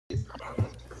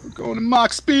Going to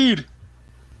Mach speed.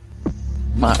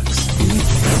 Mach speed.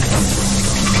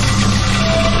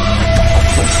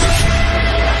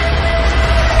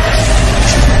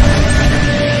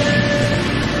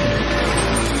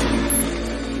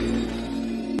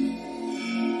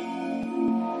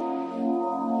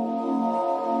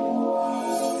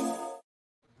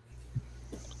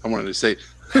 I wanted to say,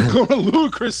 going to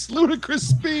ludicrous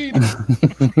speed.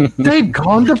 They've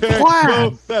gone to Can't plan.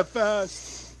 go that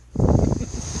fast.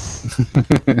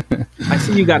 I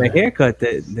see you got a haircut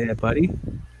there, buddy.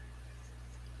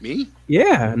 Me?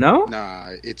 Yeah, no? Nah,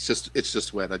 it's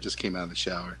just wet. I just came out of the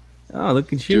shower. Oh,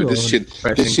 look at you. Dude, this shit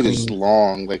Fresh and is clean.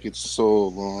 long. Like, it's so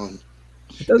long.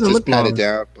 It doesn't It's look just patted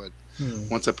long. down, but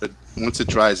once it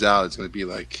dries out, it's gonna be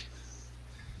like,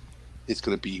 it's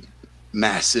gonna be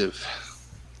massive.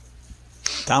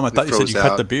 Tom, I thought you said grows you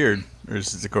cut out. the beard, or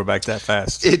does it grow back that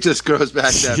fast? It just grows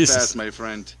back that Jesus. fast, my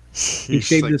friend. You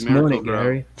shaved like this Miracle morning, Grow.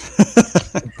 Gary.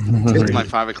 It's my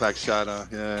 5 o'clock shot.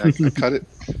 Yeah, I cut it.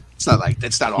 It's not like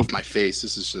that's not off my face.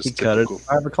 This is just He cut it. typical.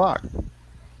 5 o'clock.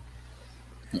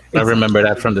 I remember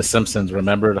that from The Simpsons.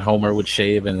 Remember, Homer would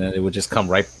shave and then it would just come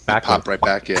right back. Pop right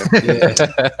back. Yeah.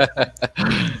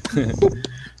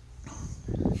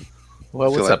 Well,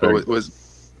 I feel what's like up, Eric?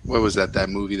 what was that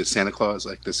movie? The Santa Claus,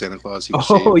 like the Santa Claus. He was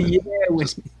Oh, shaving. yeah.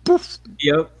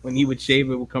 Yep. When he would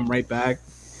shave, it would come right back.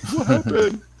 What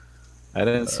happened? I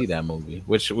didn't see that movie.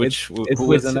 Which who it's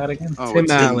was in that again? Oh, Tim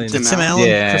it's Allen. The Tim Allen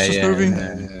Yeah, Christmas yeah, movie?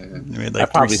 yeah. They made like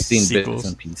I've probably 3 seen sequels. bits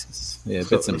and pieces. Yeah,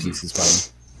 bits and pieces probably.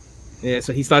 Yeah,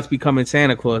 so he starts becoming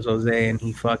Santa Claus, Jose, and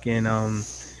he fucking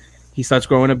he starts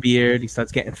growing a beard. He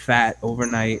starts getting fat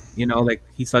overnight. You know, like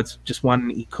he starts just wanting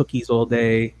to eat cookies all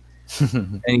day,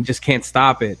 and he just can't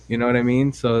stop it. You know what I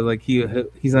mean? So like he's in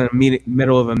the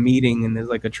middle of a meeting, and there's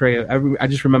like a tray of I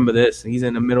just remember this. He's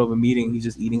in the middle of a meeting. He's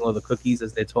just eating all the cookies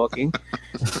as they're talking.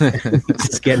 He's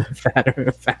just getting fatter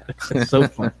and fatter. It's so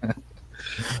fun.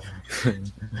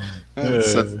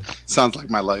 Sounds like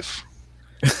my life.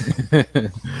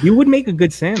 You would make a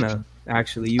good Santa,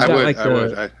 actually. You I got would. like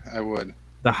I would.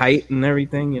 the height and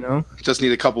everything, you know. Just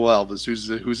need a couple elves. Who's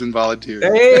in volunteer?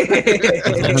 What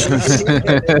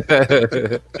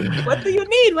do you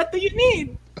need? What do you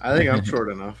need? I think I'm short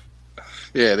enough.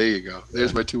 Yeah, there you go.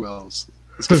 There's my 2 elves.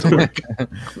 Let's get to work.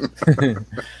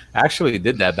 I actually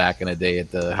did that back in the day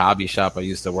at the hobby shop I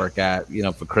used to work at. You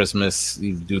know, for Christmas,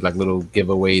 you do like little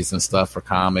giveaways and stuff for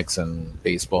comics and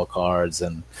baseball cards,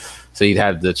 and so you'd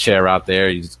have the chair out there.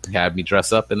 You had me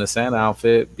dress up in the Santa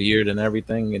outfit, beard, and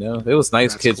everything. You know, it was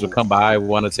nice. That's Kids cool. would come by,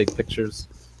 want to take pictures.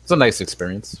 It's a nice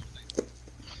experience.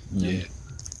 Yeah.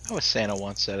 I was Santa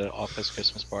once at an office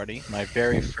Christmas party. My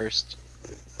very first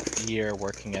year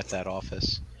working at that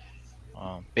office.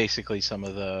 Basically, some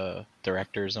of the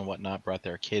directors and whatnot brought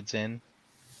their kids in,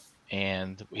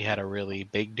 and we had a really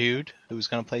big dude who was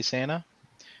going to play Santa,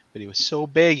 but he was so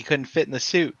big he couldn't fit in the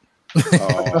suit.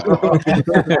 Oh,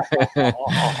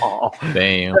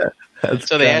 Damn.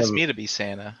 So they asked me to be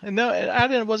Santa, and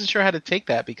no, wasn't sure how to take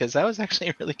that because I was actually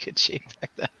in really good shape back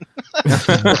then.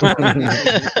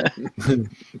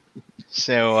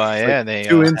 So yeah, they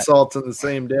 2 insults in the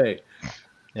same day.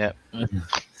 Yeah.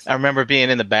 I remember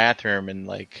being in the bathroom and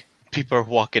like people are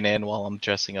walking in while I'm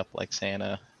dressing up like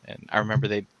Santa, and I remember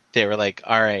they were like,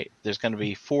 "All right, there's going to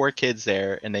be 4 kids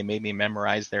there," and they made me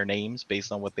memorize their names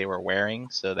based on what they were wearing,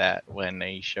 so that when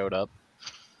they showed up,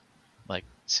 like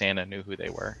Santa knew who they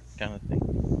were, kind of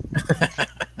thing.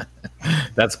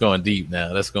 That's going deep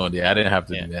now. That's going deep. I didn't have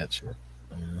to do that shit.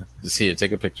 Just here,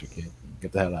 take a picture, kid.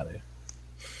 Get the hell out of here.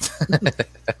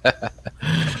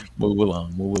 Move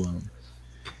along.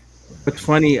 It's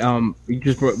funny. You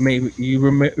just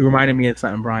reminded me of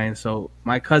something, Brian. So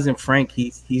my cousin Frank,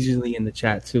 he's usually in the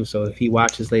chat too. So if he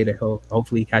watches later,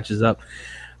 hopefully he catches up.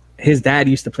 His dad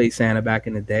used to play Santa back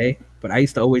in the day, but I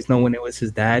used to always know when it was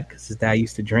his dad because his dad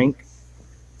used to drink.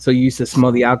 So you used to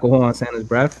smell the alcohol on Santa's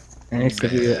breath, and I used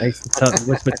to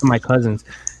whisper to my cousins,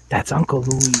 "That's Uncle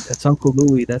Louie. That's Uncle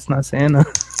Louie. That's not Santa."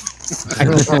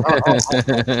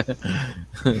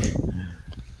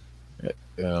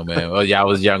 Oh man! Well, yeah, I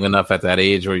was young enough at that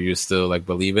age where you're still like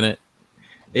believing it.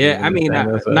 Yeah, I mean,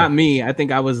 not me. I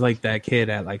think I was like that kid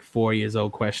at like 4 years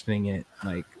old, questioning it.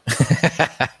 Like,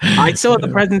 I saw the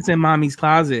presents in mommy's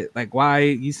closet. Like, why are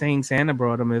you saying Santa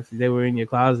brought them if they were in your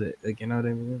closet? Like, you know what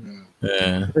I mean?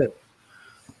 Yeah.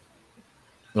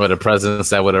 Or the presents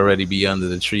that would already be under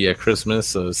the tree at Christmas.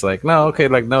 So it's like, no, okay,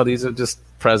 like no, these are just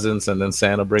presents, and then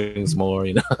Santa brings more.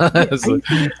 You know, it's like,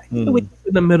 I would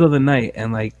in the middle of the night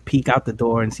and like peek out the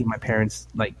door and see my parents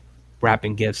like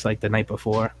wrapping gifts like the night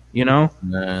before. You know,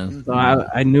 man. so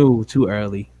I knew too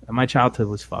early. And my childhood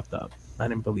was fucked up. I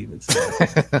didn't believe in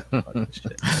Santa.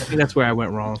 Shit. I think that's where I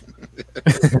went wrong.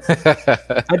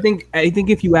 I think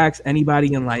if you ask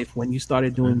anybody in life when you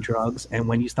started doing drugs and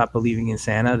when you stopped believing in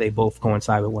Santa, they both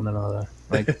coincide with one another.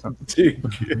 Like, Dude,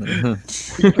 I'm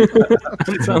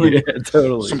telling you,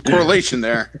 totally. Some correlation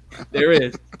there. there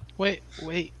is. Wait.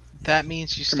 That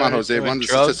means you Come on, started Jose, doing run the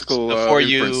drugs statistical, before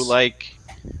you inference. like.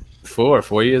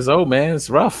 4 years old, man. It's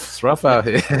rough. It's rough out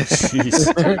here. Jeez.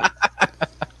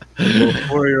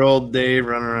 4-year-old Dave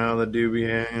running around with a doobie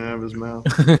hanging out of his mouth.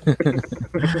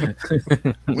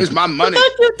 Where's my money?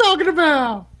 What you talking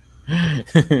about?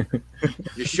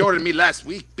 You shorted me last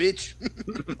week, bitch.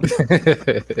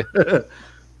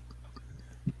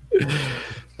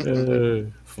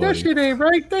 That shit ain't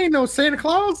right. They ain't no Santa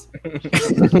Claus.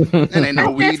 That ain't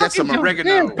no weed. That's some Damn,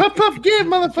 oregano. puff puff again,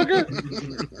 motherfucker.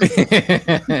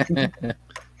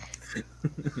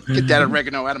 Get that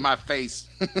oregano out of my face.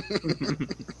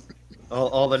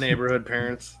 All the neighborhood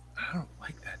parents. I don't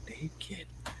like that Dave kid.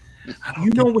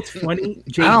 You know what's funny?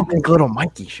 I don't think little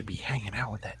Mikey should be hanging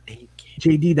out with that Dave kid.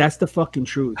 JD, that's the fucking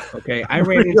truth. Okay, I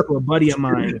ran into a buddy of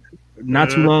mine not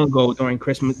too long ago during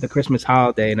the Christmas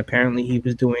holiday, and apparently he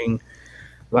was doing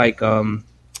like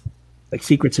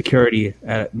secret security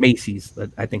at Macy's,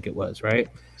 I think it was, right?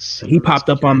 So he popped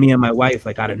up on me and my wife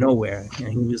like out of nowhere, and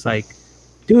he was like,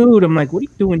 "Dude," I'm like, "What are you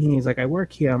doing here?" He's like, "I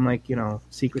work here." I'm like,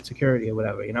 secret security or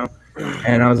whatever,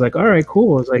 And I was like, "All right,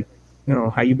 cool." I was like,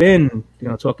 "How you been?"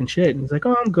 Talking shit. And he's like,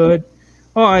 "Oh, I'm good."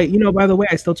 "Oh, by the way,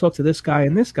 I still talk to this guy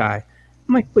and this guy."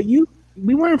 I'm like, "But we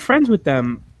weren't friends with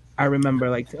them." I remember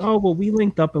like, "Oh, well, we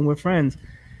linked up and we're friends."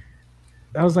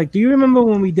 I was like, "Do you remember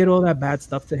when we did all that bad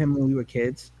stuff to him when we were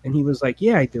kids?" And he was like,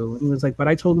 "Yeah, I do." And he was like, "But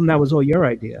I told him that was all your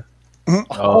idea."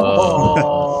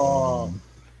 Oh.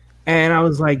 And I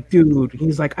was like, "Dude,"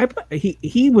 he's like,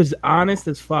 he was honest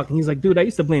as fuck. And he's like, "Dude, I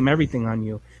used to blame everything on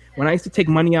you. When I used to take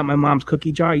money out my mom's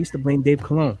cookie jar, I used to blame Dave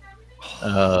Cologne."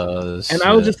 And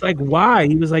I was just like, "Why?"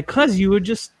 He was like, "Cause you were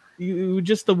just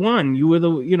the one. You were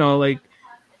the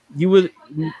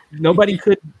nobody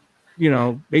could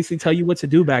basically tell you what to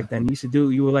do back then.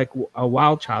 You were like a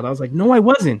wild child." I was like, "No, I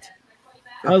wasn't."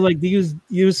 I was like,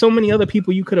 "There's so many other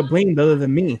people you could have blamed other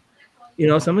than me.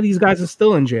 Some of these guys are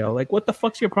still in jail. Like, what the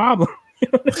fuck's your problem?"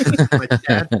 My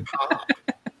dad pop.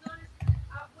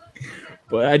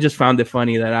 But I just found it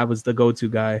funny that I was the go-to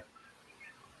guy.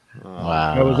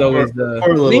 Wow. I was always the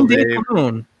poor little blame Dave Dave.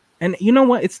 Cologne. And you know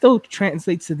what? It still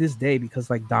translates to this day because,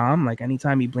 like Dom, like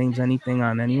anytime he blames anything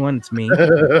on anyone, it's me.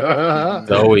 It's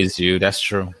always you. That's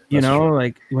true. That's true.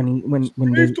 Like when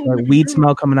there's weed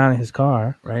smell coming out of his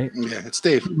car, right? Yeah, it's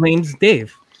Dave. He blames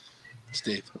Dave. It's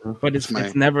Dave. But it's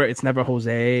never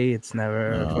Jose. It's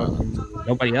never fucking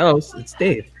nobody else. It's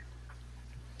Dave.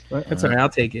 But that's all right. I'll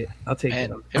take it.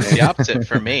 And it was the opposite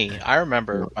for me. I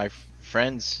remember my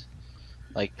friends,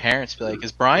 like parents, be like,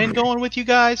 "Is Brian going with you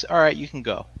guys? All right, you can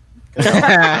go." And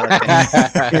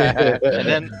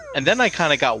then I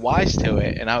kind of got wise to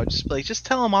it, and I would just be like, "Just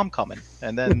tell him I'm coming,"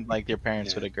 and then like your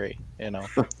parents would agree,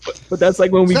 But that's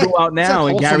like when we go out now,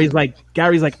 and Gary's like,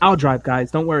 "I'll drive,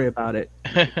 guys. Don't worry about it,"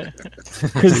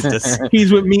 because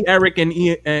he's with me, Eric, and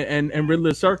Ian, and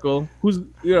Riddler Circle. Who's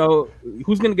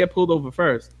gonna get pulled over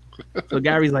first? So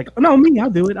Gary's like, "Oh, no, me,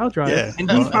 I'll do it. I'll drive." Yeah. And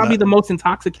he's probably the most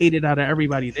intoxicated out of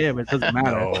everybody there, but it doesn't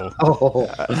matter.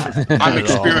 I'm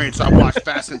experienced. I watch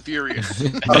Fast and Furious.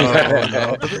 Listen,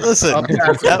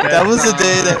 that was the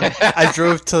day that I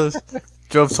drove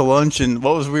to lunch, and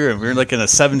what was weird? We were like in a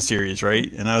 7 Series, right?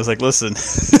 And I was like, "Listen,"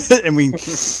 and we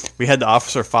had the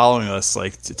officer following us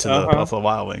like to the Buffalo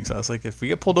Wild Wings. I was like, "If we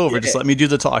get pulled over, just let me do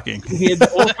the talking." He had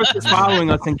the officers following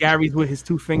us, and Gary's with his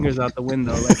 2 fingers out the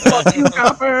window, like, "Fuck you,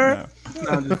 copper!" No,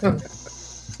 I'm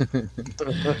just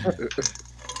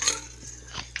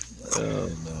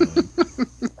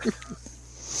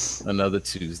Another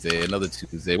Tuesday.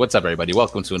 What's up, everybody?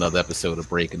 Welcome to another episode of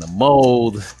Breaking the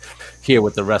Mold. Here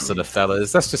with the rest of the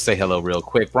fellas. Let's just say hello real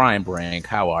quick. Brian Brank,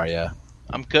 how are you?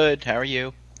 I'm good. How are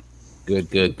you?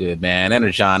 Good, man.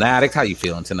 Energon Addict, how you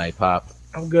feeling tonight, Pop?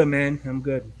 I'm good, man. I'm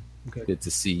good. Good to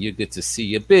see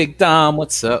you. Big Dom,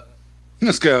 what's up?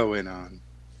 What's going on?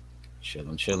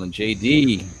 Chilling.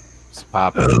 JD, what's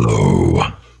poppin'?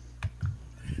 Hello.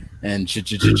 And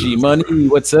G Money,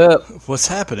 what's up? What's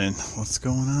happening? What's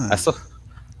going on?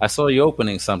 I saw you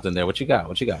opening something there. What you got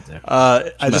there?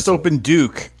 I just opened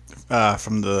Duke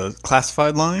from the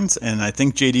classified lines, and I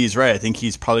think JD is right. I think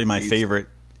he's probably my favorite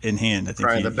in hand. I think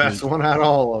Probably the best one out of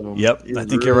all of them. Yep, He's I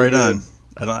think really you're right good.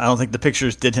 on. I don't think the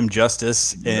pictures did him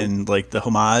justice, and like the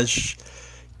homage,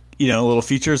 little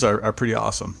features are pretty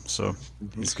awesome. So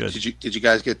he's good. Did you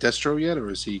guys get Destro yet, or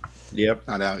is he Yep.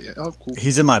 not out yet? Oh, cool.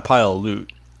 He's in my pile of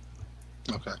loot.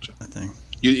 Oh, gotcha. I think.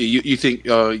 You think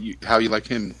how you like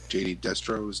him, JD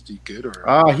Destro? Is he good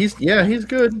or? He's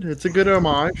good. It's a good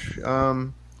homage.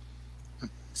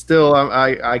 Still,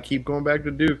 I keep going back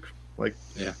to Duke. Like,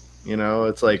 Yeah.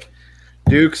 It's like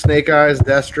Duke, Snake Eyes,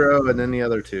 Destro, and then the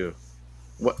other two,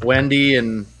 Wendy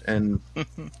and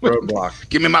Roadblock.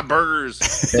 Give me my burgers.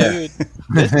 Dude,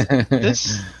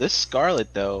 this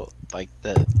Scarlet though, like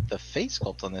the face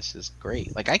sculpt on this is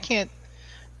great. Like I can't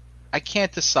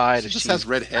decide She if just she's has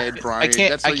red head, Brian. I can't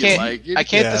That's what you like. I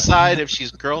can't Yeah. decide if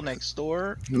she's girl next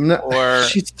door No, or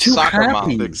she's too soccer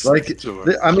happy. mom. Like,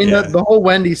 I mean, Yeah. the whole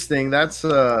Wendy's thing.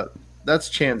 That's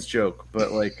Chan's joke,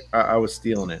 but like I was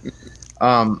stealing it.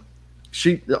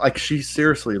 She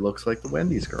seriously looks like the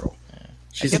Wendy's girl.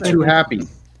 She's get too that. happy.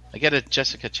 I get a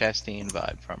Jessica Chastain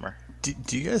vibe from her.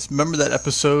 Do you guys remember that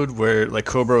episode where like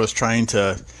Cobra was trying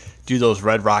to do those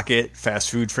Red Rocket fast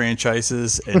food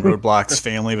franchises, and Roadblock's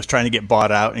family was trying to get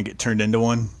bought out and get turned into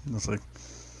one? It was like,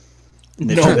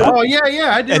 Oh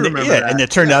yeah, I do remember that. and it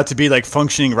turned out to be like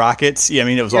functioning rockets. Yeah, I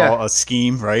mean it was Yeah. all a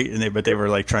scheme, right? But they were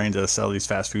like trying to sell these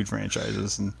fast food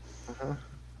franchises, and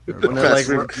Wasn't it like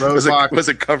Roadblock? Was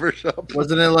it cover shop?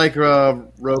 Wasn't it like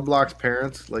Roadblock's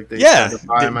parents? Like they yeah, tried to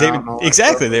buy him out and all that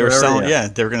exactly. stuff They or were whatever? selling. Yeah,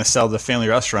 they were going to sell the family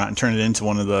restaurant and turn it into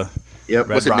one of the Yep.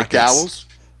 Red Was it Rockets. McDowell's?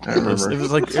 I It was,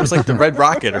 remember. it was like the Red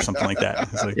Rocket or something like that.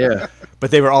 It was like- Yeah. But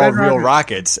they were all Red real Rocket.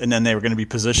 rockets, and then they were going to be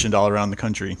positioned all around the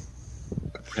country.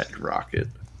 Red Rocket.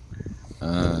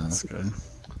 That's good.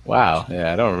 Wow.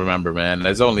 Yeah, I don't remember, man.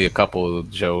 There's only a couple of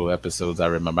Joe episodes I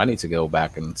remember. I need to go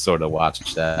back and sort of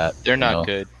watch that. They're you not know.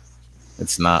 good.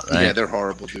 It's not, right? Yeah, they're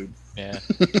horrible, dude. Yeah.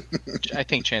 I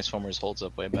think Transformers holds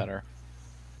up way better.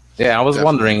 Yeah, I was Definitely.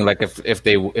 wondering like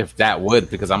if that would,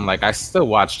 because I'm like I still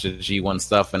watch the G1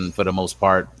 stuff and for the most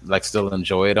part like still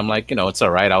enjoy it. I'm like, it's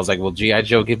all right. I was like, will G.I.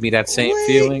 Joe give me that same Wait,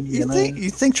 feeling? You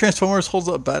think Transformers holds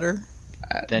up better?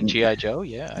 Then G.I. Joe,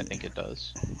 yeah, I think it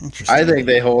does. Interesting. I think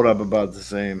they hold up about the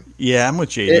same. Yeah, I'm with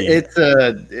JD.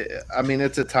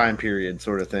 It's a time period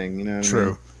sort of thing. You know. What I True.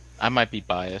 mean? I might be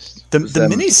biased. The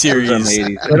Seven- miniseries.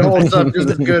 80s. It holds up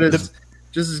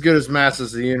just as good as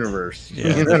Masters of the Universe.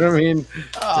 Yeah. You know what I mean?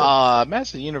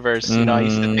 Master of the Universe, I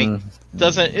used to think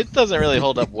doesn't really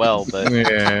hold up well, but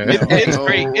Yeah. it's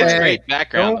great. It's Hey, great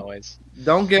background don't- noise.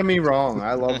 Don't get me wrong.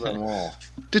 I love them all,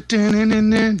 and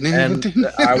And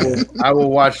I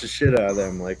will watch the shit out of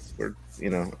them. Like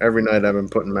every night I've been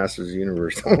putting Masters of the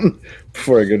Universe on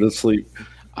before I go to sleep.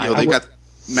 they got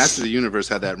Master of the Universe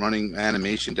had that running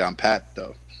animation down pat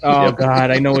though. Oh God,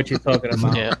 I know what you're talking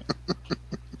about. Yeah,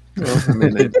 I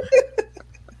mean, it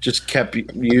just kept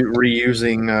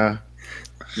reusing.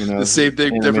 The same thing,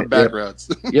 anime- different backgrounds.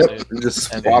 Yep,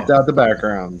 just And- swapped out the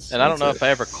backgrounds. and I don't know if I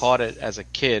ever caught it as a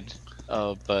kid,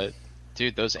 but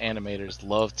dude, those animators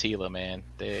love Tila, man.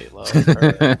 They love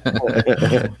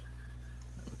her.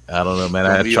 I don't know, man.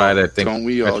 Don't I we try all? to think. Don't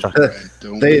we all? I try- Brian?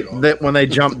 Don't we all? when they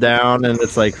jump down and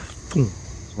it's like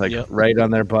Yep. right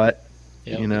on their butt.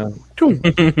 Yep. You know.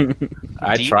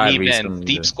 I deep tried knee bend, recently.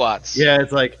 deep squats. Yeah,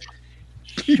 it's like,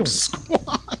 Deep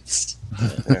squats.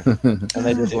 and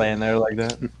they just laying there like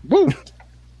that.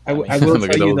 I will Look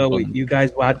at tell you those though, ones. you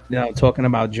guys watch talking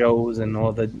about Joe's and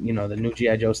all the the new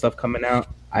G.I. Joe stuff coming out.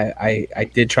 I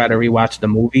did try to rewatch the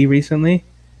movie recently,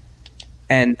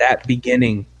 and that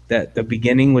beginning, the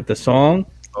beginning with the song,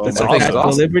 Oh the my God. Statue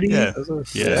of Liberty. Yeah.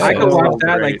 Yeah. I could Oh, watch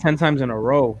that great. like 10 times in a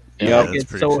row. Yeah, I that's get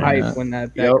pretty so cool. hyped when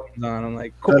that Yep. comes on. I'm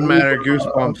like, Doesn't matter, Cobra,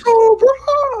 goosebumps.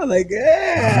 Cobra, like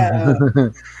yeah.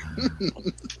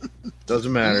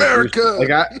 Doesn't matter. America! Like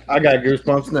I got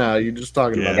goosebumps now. You're just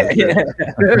talking about that.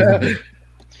 Yeah.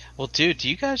 Well, dude, do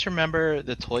you guys remember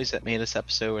the Toys That Made Us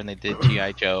episode when they did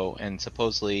G.I. Joe and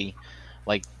supposedly,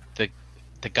 like,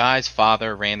 the guy's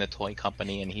father ran the toy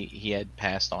company and he had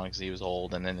passed on because he was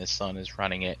old, and then his son is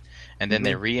running it, and then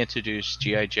they reintroduced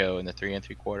G.I. Joe in the 3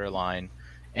 3/4 line,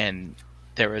 and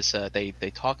there was they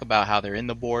talk about how they're in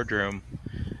the boardroom,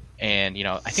 and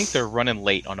I think they're running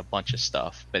late on a bunch of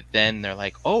stuff, but then they're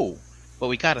like, oh, but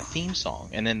we got a theme song,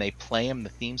 and then they play him the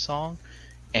theme song,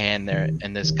 and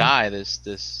this guy,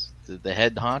 the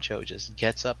head honcho just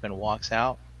gets up and walks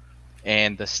out.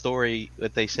 And the story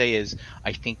that they say is,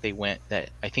 I think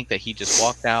that he just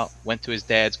walked out, went to his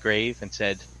dad's grave, and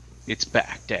said, "It's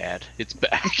back, Dad. It's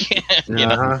back."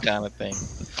 Kind of thing.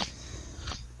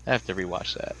 I have to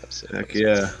rewatch that episode. Heck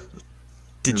yeah.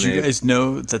 Did you guys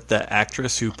know that the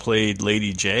actress who played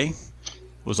Lady J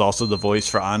was also the voice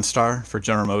for OnStar for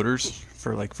General Motors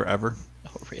for like forever?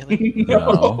 Oh, really?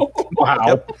 No.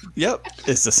 Wow. Yep.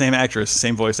 It's the same actress,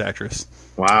 same voice actress.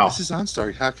 Wow. This is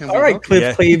OnStar. How can All we right, help? Cliff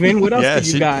Yeah. Clavin. What else Yeah,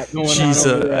 do you got going she's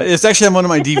on? Over there? it's actually on one of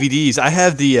my DVDs. I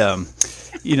have the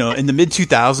in the mid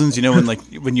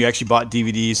 2000s, when you actually bought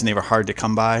DVDs and they were hard to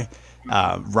come by,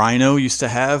 Rhino used to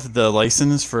have the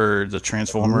license for the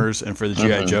Transformers and for the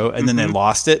G.I. Joe, and then they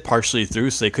lost it partially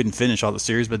through, so they couldn't finish all the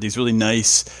series, but these really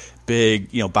nice big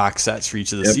box sets for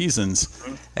each of the seasons.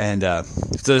 And so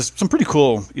there's some pretty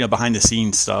cool behind the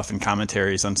scenes stuff and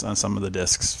commentaries on some of the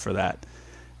discs for that.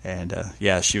 And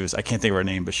she was, I can't think of her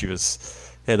name, but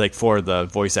they had like 4 of the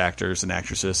voice actors and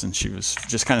actresses, and she was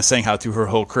just kind of saying how through her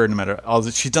whole career, no matter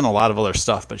she's done a lot of other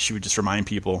stuff, but she would just remind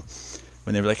people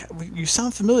when they were like, "You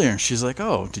sound familiar." She's like,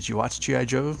 "Oh, did you watch G.I.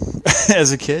 Joe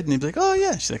as a kid?" And he'd be like, "Oh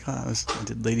yeah." She's like, "Oh, I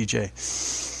did Lady J."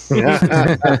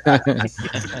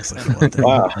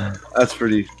 Wow, that's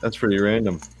pretty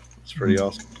random. It's pretty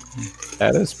awesome.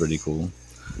 That is pretty cool.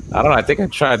 I don't know. I think I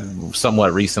tried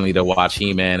somewhat recently to watch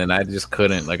He-Man, and I just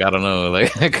couldn't. Like, I don't know.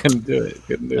 Like, I couldn't do it.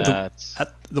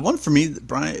 The one for me,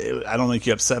 Brian, I don't make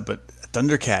you upset, but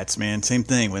Thundercats, man, same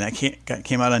thing. When that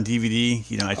came out on DVD,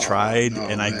 I tried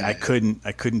and I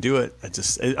couldn't do it. I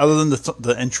just, other than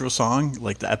the intro song,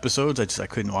 like the episodes, I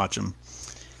couldn't watch them.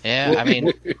 Yeah, I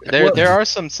mean, there are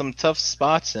some tough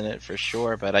spots in it for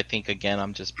sure, but I think again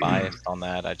I'm just biased on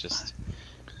that.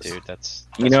 Dude, that's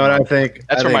what I think.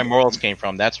 That's where my morals came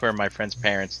from. That's where my friend's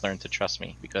parents learned to trust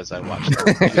me because I watched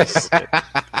it.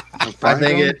 I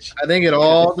think it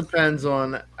all depends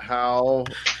on how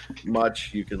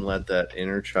much you can let that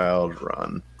inner child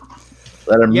run.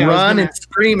 Let him run and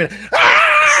scream and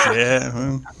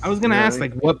yeah. I was gonna ask,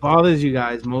 like, what bothers you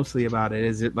guys mostly about it?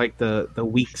 Is it like the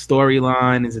weak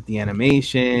storyline? Is it the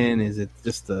animation? Is it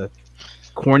just the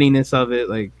corniness of it?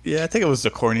 Like, yeah, I think it was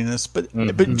the corniness, but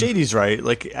JD's right.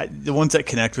 Like, the ones that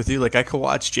connect with you, like I could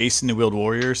watch Jason the Wheeled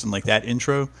Warriors and like that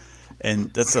intro,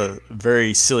 and that's a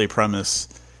very silly premise.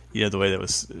 The way that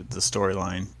was the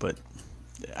storyline, but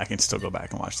I can still go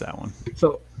back and watch that one.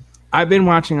 So I've been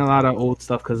watching a lot of old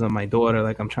stuff because of my daughter.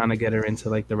 Like, I'm trying to get her into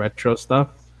like the retro stuff.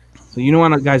 So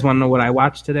guys want to know what I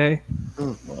watched today?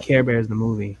 Care Bears the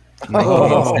movie.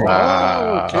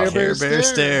 Care Bear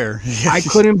Stare. I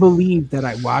couldn't believe that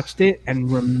I watched it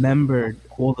and remembered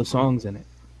all the songs in it.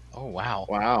 Oh wow!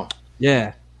 Wow.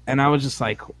 Yeah. And I was just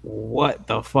like, what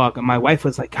the fuck? And my wife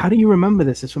was like, how do you remember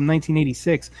this? It's from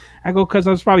 1986. I go, because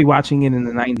I was probably watching it in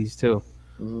the 90s too.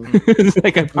 It's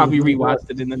like I probably rewatched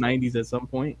it in the 90s at some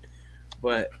point.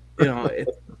 But,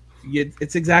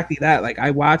 it's exactly that. Like,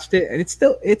 I watched it, and it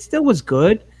still was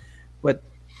good, but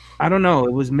I don't know.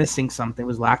 It was missing something. It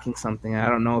was lacking something. I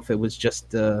don't know if it was just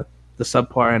the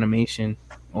subpar animation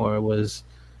or it was,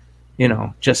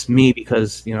 just me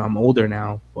because, I'm older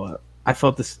now. But I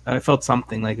felt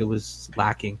something like it was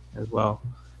lacking as well.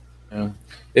 Yeah.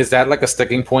 Is that like a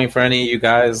sticking point for any of you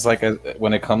guys? Like,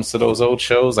 when it comes to those old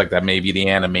shows, like that maybe the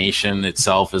animation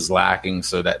itself is lacking,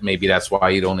 so that maybe that's why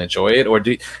you don't enjoy it, or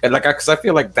because I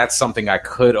feel like that's something I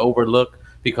could overlook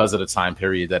because of the time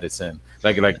period that it's in.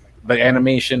 Like the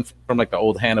animation from like the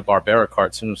old Hanna-Barbera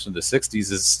cartoons from the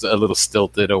 '60s is a little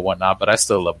stilted or whatnot, but I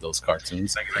still love those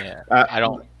cartoons. Yeah, I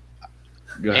don't.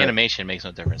 Animation makes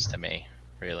no difference to me,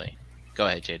 really. Go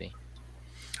ahead, JD.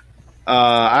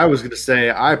 I was going to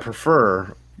say I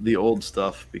prefer the old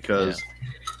stuff because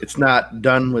it's not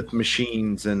done with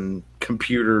machines and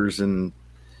computers and,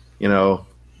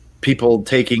 people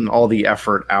taking all the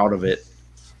effort out of it.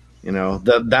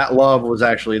 That love was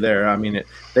actually there. I mean,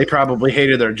 they probably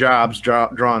hated their jobs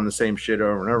drawing the same shit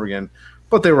over and over again,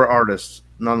 but they were artists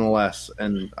nonetheless,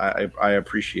 and I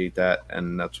appreciate that,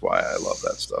 and that's why I love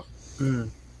that stuff.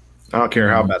 I don't care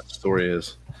how bad the story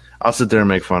is. I'll sit there and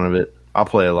make fun of it. I'll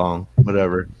play along,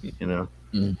 whatever,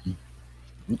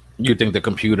 You think the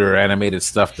computer animated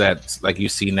stuff that like you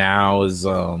see now is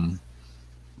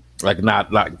like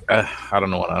not like I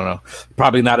don't know,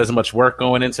 probably not as much work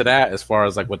going into that as far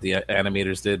as like what the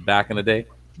animators did back in the day?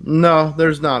 No,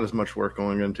 there's not as much work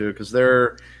going into it because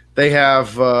they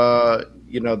have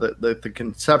the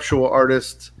conceptual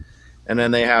artist, and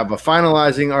then they have a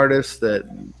finalizing artist that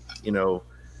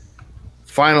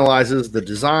finalizes the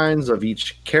designs of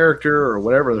each character or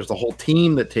whatever. There's a whole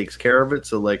team that takes care of it.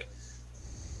 So like,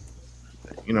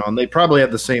 and they probably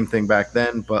had the same thing back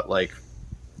then, but like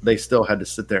they still had to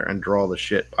sit there and draw the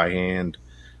shit by hand.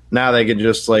 Now they can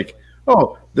just like,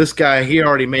 oh, this guy, he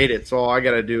already made it, so all I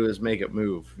got to do is make it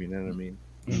move. You know what I mean?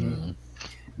 Mm-hmm.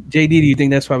 JD, do you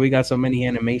think that's why we got so many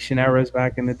animation errors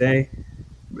back in the day?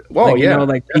 Well, like,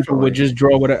 like people would just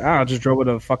draw I'll just draw what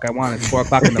the fuck I want. It's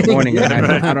 4:00 in the morning, and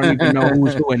I don't even know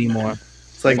who's who anymore.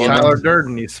 It's like Tyler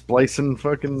Durden. He's splicing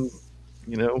fucking,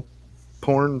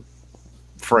 porn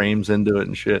frames into it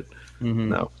and shit. Mm-hmm.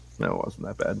 No, it wasn't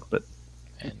that bad. But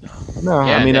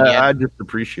I mean, I just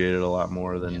appreciate it a lot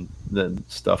more than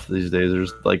stuff these days.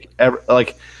 There's like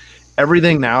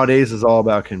everything nowadays is all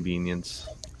about convenience.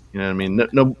 You know what I mean?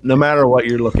 No matter what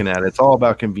you're looking at, it's all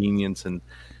about convenience and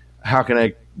how can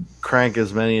I crank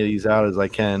as many of these out as I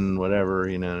can, whatever,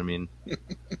 you know what I mean?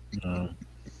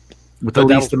 With the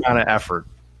least amount of effort.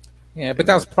 Yeah, but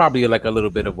that was probably like a little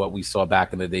bit of what we saw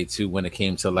back in the day too, when it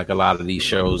came to like a lot of these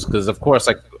shows. Because of course,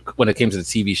 like when it came to the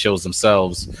TV shows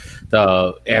themselves,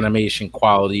 the animation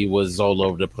quality was all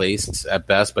over the place at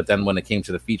best. But then when it came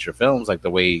to the feature films, like the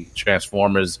way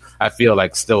Transformers, I feel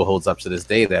like still holds up to this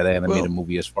day, that animated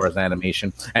movie as far as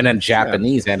animation, and then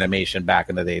Japanese animation back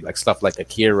in the day, like stuff like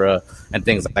Akira and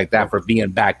things like that, for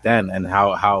being back then, and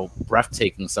how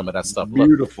breathtaking some of that stuff looked.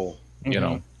 Beautiful, you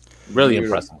know. Really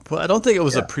impressive. Well, I don't think it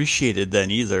was appreciated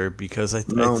then either, because I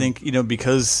think, you know,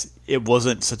 because it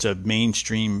wasn't such a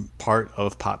mainstream part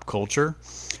of pop culture,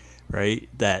 right?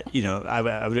 That, you know,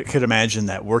 I could imagine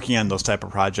that working on those type of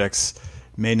projects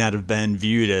may not have been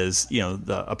viewed as, you know,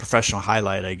 a professional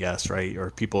highlight, I guess, right?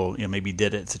 Or people, you know, maybe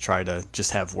did it to try to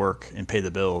just have work and pay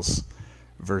the bills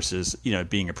versus, you know,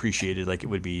 being appreciated like it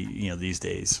would be, you know, these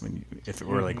days if it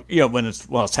were like, you know, when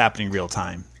it's happening real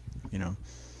time, you know.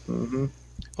 Mm-hmm.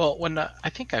 Well, when I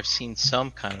think I've seen some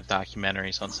kind of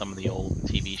documentaries on some of the old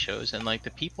TV shows, and like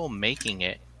the people making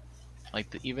it, like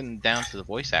even down to the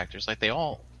voice actors, like they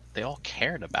all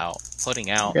cared about putting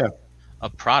out a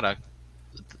product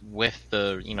with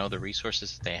the, you know, the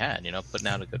resources that they had, you know, putting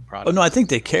out a good product. Oh no, I think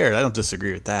they cared. I don't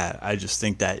disagree with that. I just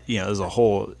think that, you know, as a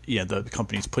whole, you know, the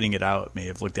companies putting it out may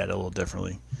have looked at it a little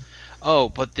differently. Oh,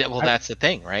 but that's the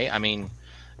thing, right? I mean,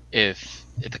 if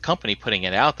the company putting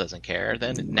it out doesn't care,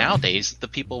 then nowadays the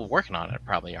people working on it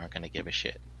probably aren't going to give a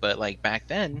shit. But like back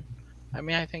then, I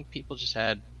mean, I think people just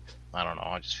had, I don't know,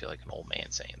 I just feel like an old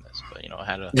man saying this, but you know,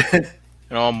 had a, you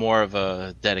know, more of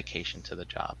a dedication to the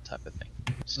job type of thing.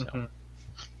 So.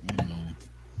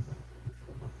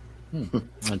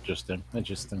 Interesting.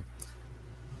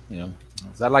 You know,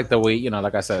 I like the way, you know,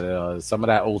 like I said, some of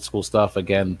that old school stuff,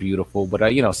 again, beautiful,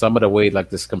 but you know, some of the way like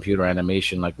this computer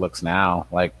animation like looks now,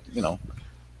 like, you know,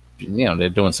 they're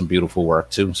doing some beautiful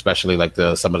work too, especially like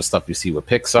some of the stuff you see with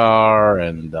Pixar,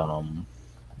 and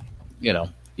you know,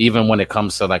 even when it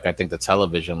comes to like, I think the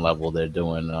television level, they're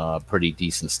doing pretty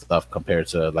decent stuff compared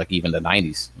to like even the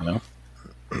 90s, you know.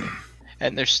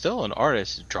 And there's still an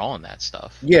artist drawing that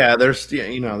stuff. Yeah, there's,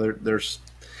 you know, there's,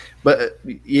 but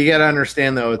you got to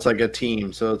understand though, it's like a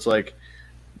team. So it's like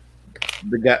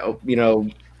the guy, you know,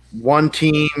 one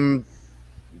team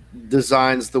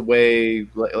designs the way,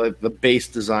 like the base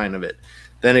design of it.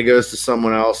 Then it goes to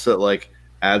someone else that like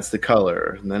adds the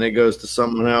color, and then it goes to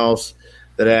someone else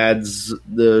that adds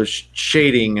the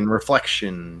shading and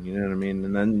reflection. You know what I mean?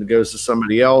 And then it goes to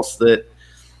somebody else that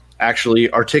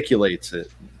actually articulates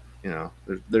it. You know,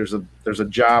 there's a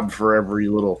job for every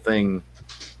little thing,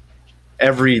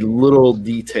 every little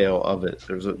detail of it.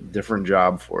 There's a different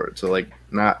job for it. So like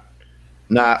not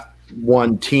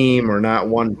one team or not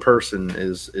one person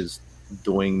is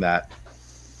doing that,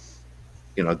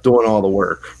 you know, doing all the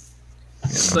work. You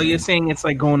know? So you're saying it's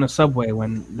like going to Subway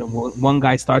when the one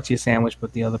guy starts your sandwich,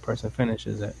 but the other person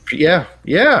finishes it. Yeah.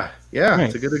 Right.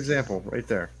 It's a good example right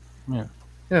there. Yeah.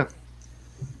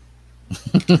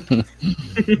 And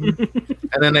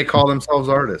then they call themselves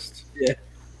artists.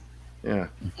 Yeah.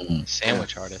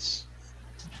 Sandwich artists.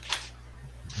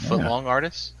 Footlong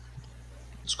artists.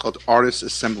 It's called Artist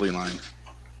Assembly Line.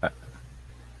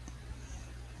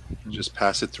 Just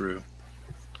pass it through.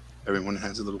 Everyone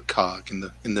has a little cog in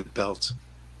the belt.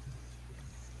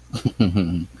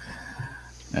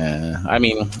 I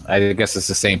mean, I guess it's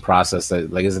the same process.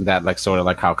 That, like, isn't that like sort of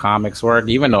like how comics work?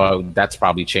 Even though that's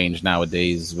probably changed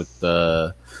nowadays with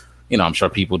the, you know, I'm sure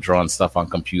people drawing stuff on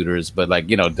computers, but like,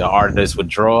 you know, the artist would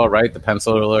draw, right, the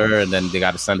penciler, and then they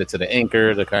got to send it to the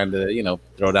inker to kind of, you know,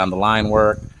 throw down the line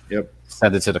work. Yep.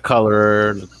 Send it to the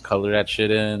color that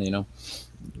shit in, you know.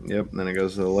 Yep. And then it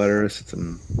goes to the letterist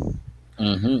and.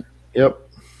 Mm-hmm. Yep.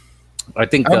 I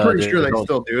think I'm pretty sure they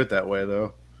still do it that way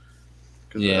though.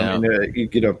 Yeah. I mean, you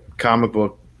get a comic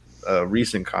book, a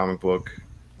recent comic book,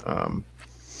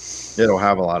 it'll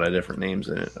have a lot of different names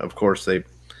in it. Of course, they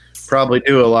probably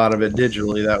do a lot of it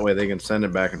digitally. That way they can send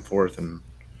it back and forth and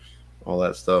all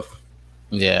that stuff.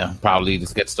 Yeah, probably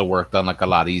just gets the work done like a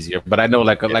lot easier. But I know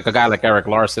like a guy like Eric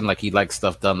Larson, like he likes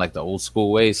stuff done like the old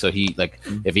school way. So he like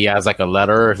if he has like a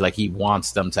letter, like he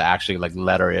wants them to actually like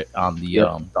letter it on the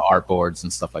art boards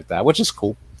and stuff like that, which is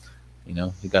cool. You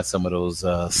know, you got some of those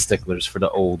sticklers for the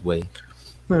old way.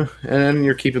 And then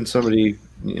you're keeping somebody,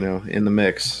 you know, in the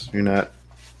mix. You're not,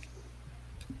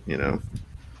 you know,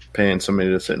 paying somebody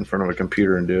to sit in front of a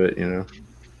computer and do it, you know.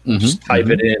 Just type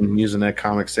it in using that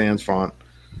Comic Sans font.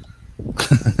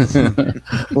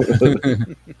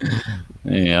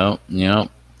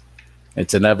 Yep.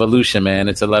 It's an evolution, man.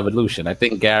 It's an evolution. I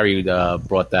think Gary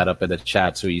brought that up in the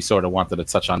chat, so he sort of wanted to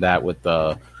touch on that with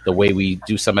the way we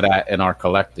do some of that in our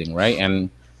collecting, right? And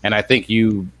I think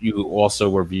you also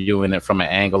were viewing it from an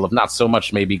angle of not so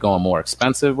much maybe going more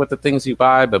expensive with the things you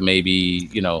buy, but maybe,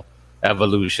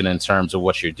 evolution in terms of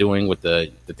what you're doing with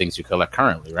the things you collect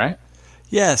currently, right?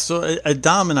 Yeah, so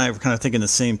Dom and I were kind of thinking the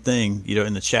same thing,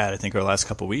 in the chat, I think, our last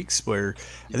couple of weeks, where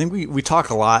I think we talk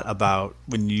a lot about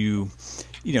when you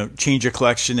change your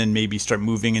collection and maybe start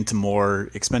moving into more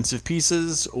expensive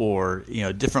pieces or,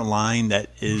 a different line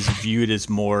that is viewed as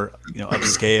more,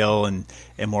 upscale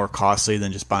and more costly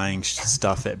than just buying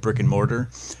stuff at brick and mortar.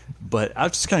 But I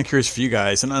was just kind of curious for you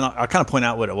guys, and I'll kind of point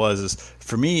out what it was. Is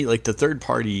for me, like the third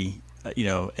party,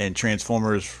 and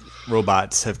Transformers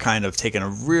robots have kind of taken a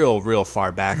real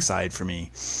far backside for me,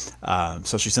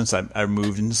 especially since I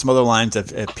moved into some other lines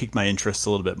that have piqued my interest a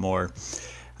little bit more.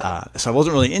 So I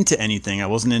wasn't really into anything. I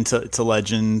wasn't into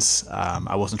Legends.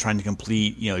 I wasn't trying to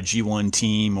complete, G1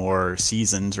 team or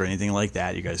seasons or anything like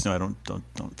that. You guys know I don't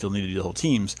feel the need to do the whole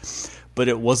teams. But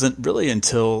it wasn't really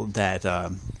until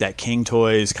that King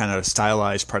Toys kind of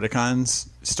stylized Predacons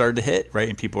started to hit, right?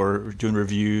 And people were doing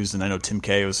reviews, and I know Tim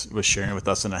K was sharing with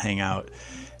us in a hangout,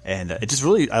 and it just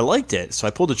really, I liked it. So I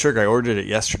pulled the trigger. I ordered it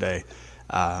yesterday.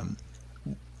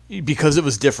 Because it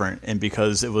was different and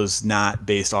because it was not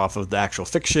based off of the actual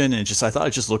fiction, and I thought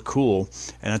it just looked cool,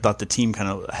 and I thought the team kind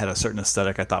of had a certain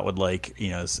aesthetic I thought would like,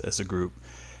 as a group,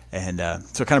 and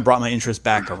so it kind of brought my interest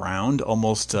back around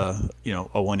almost, a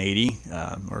 180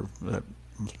 or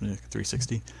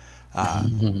 360. So I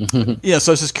was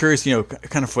just curious,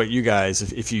 kind of what you guys,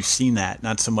 if you've seen that,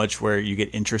 not so much where you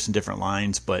get interest in different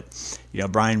lines, but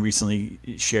Brian recently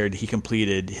shared he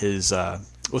completed his.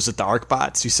 Was it the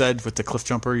Arcbots you said with the cliff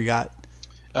jumper you got?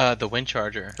 The Wind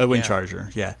Charger. A Wind Charger,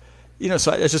 yeah.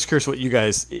 So I was just curious what you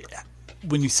guys,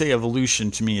 when you say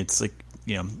evolution, to me, it's like,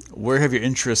 where have your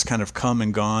interests kind of come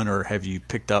and gone, or have you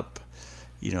picked up,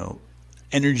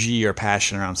 energy or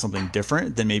passion around something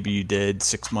different than maybe you did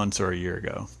 6 months or a year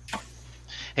ago?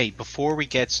 Hey, before we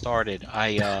get started,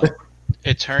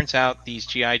 it turns out these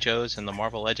G.I. Joes and the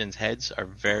Marvel Legends heads are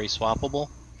very swappable.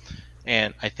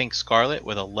 And I think Scarlet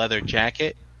with a leather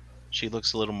jacket, she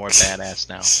looks a little more badass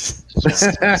now.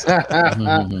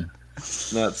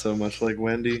 Not so much like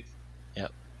Wendy.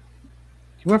 Yep.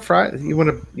 You want You want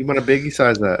a biggie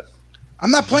size that? I'm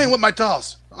not playing with my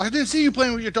dolls. I didn't see you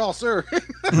playing with your dolls, sir.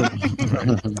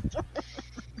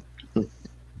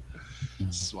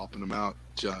 Swapping them out,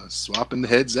 just swapping the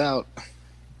heads out.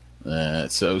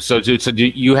 So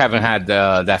you haven't had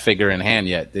that figure in hand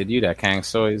yet, did you? That Kang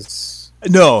Toys.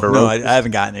 No, I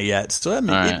haven't gotten it yet. So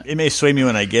it may sway me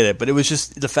when I get it, but it was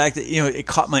just the fact that it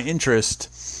caught my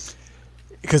interest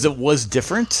because it was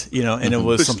different, and it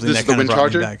was something that kind of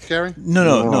brought me back. Gary?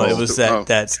 No, it was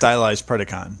that stylized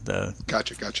Predacon.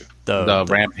 Gotcha. The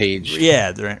Rampage.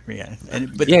 Yeah,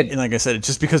 and like I said,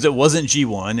 just because it wasn't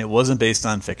G1, it wasn't based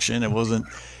on fiction, it wasn't,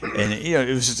 and it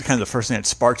was just kind of the first thing that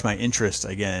sparked my interest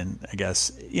again. I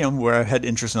guess where I had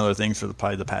interest in other things for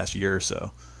probably the past year or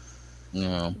so.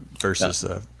 Versus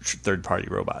third-party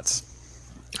robots.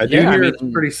 I do hear it's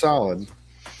pretty solid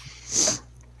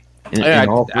in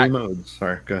all three modes.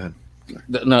 Sorry, go ahead.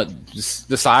 Just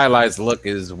the stylized look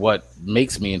is what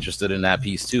makes me interested in that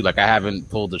piece too. Like I haven't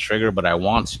pulled the trigger, but I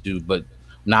want to, but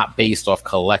not based off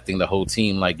collecting the whole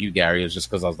team like you, Gary. It's just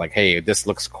because I was like, hey, this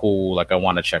looks cool. Like I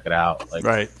want to check it out. Like,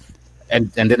 right.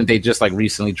 And didn't they just like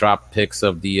recently drop pics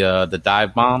of the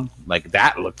dive bomb? Like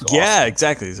that looked awesome. Yeah,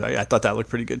 exactly. I thought that looked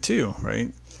pretty good too,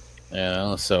 right?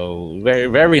 So very,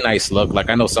 very nice look. Like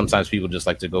I know sometimes people just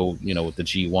like to go, with the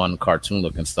G1 cartoon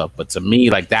look and stuff, but to me,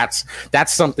 like that's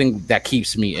something that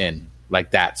keeps me in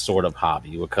like that sort of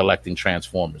hobby with collecting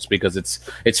Transformers because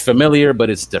it's familiar, but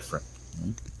it's different.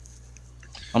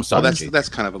 I'm sorry. Well, that's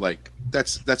kind of like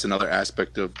that's another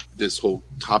aspect of this whole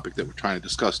topic that we're trying to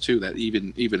discuss too. That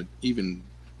even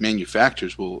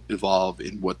manufacturers will evolve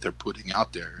in what they're putting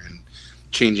out there and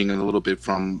changing it a little bit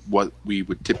from what we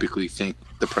would typically think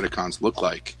the Predacons look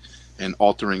like, and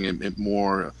altering it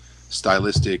more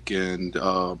stylistic and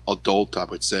adult, I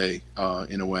would say,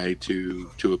 in a way to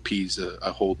appease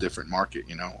a whole different market,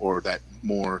 or that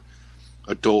more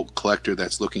adult collector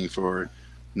that's looking for.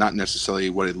 Not necessarily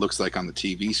what it looks like on the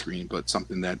TV screen, but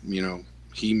something that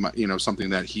he might, something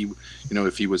that he,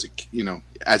 if he was,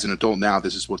 as an adult now,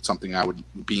 this is something I would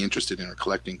be interested in or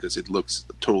collecting because it looks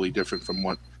totally different from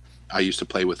what I used to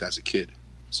play with as a kid.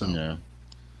 So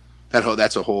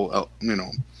that's a whole,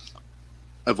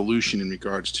 evolution in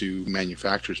regards to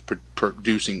manufacturers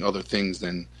producing other things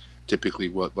than typically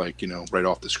what, like, right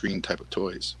off the screen type of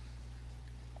toys.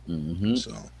 Mm-hmm.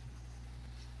 So,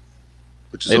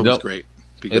 which is always great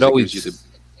because it gives you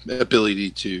the ability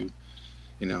to,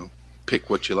 pick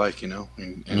what you like,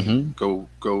 and go,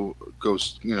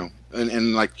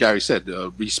 and like Gary said,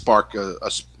 respark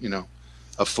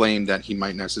a flame that he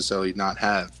might necessarily not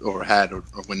have or had or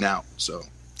went out. So.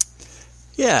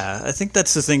 Yeah, I think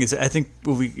that's the thing. Is I think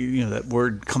when that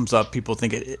word comes up, people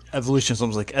think evolution is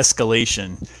almost like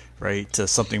escalation, right, to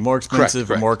something more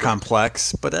expensive or more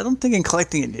complex. But I don't think in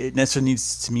collecting it necessarily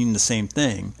needs to mean the same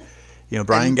thing.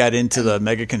 Brian got into the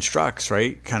Mega Constructs,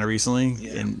 right, kind of recently,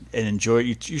 and enjoyed.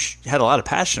 You had a lot of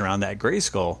passion around that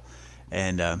Grayskull,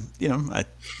 and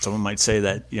someone might say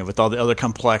that with all the other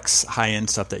complex high end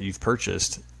stuff that you've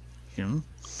purchased,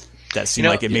 that seemed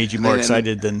like it made you more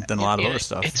excited than a lot of other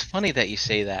stuff. It's funny that you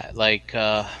say that.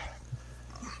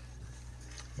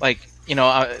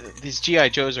 These G.I.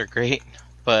 Joes are great,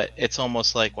 but it's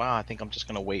almost like, wow, I think I'm just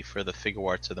going to wait for the figure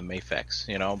arts of the Mafex,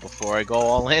 before I go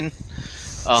all in.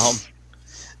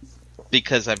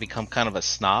 Because I've become kind of a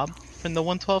snob in the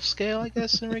 1/12 scale, I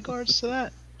guess, in regards to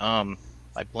that. I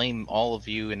blame all of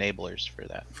you enablers for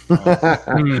that.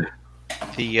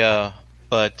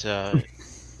 But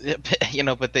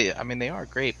they are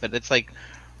great, but it's like,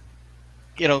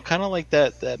 kind of like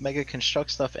that Mega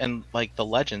Construct stuff and like the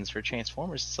Legends for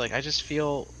Transformers. It's like, I just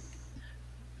feel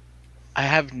I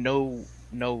have no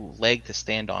leg to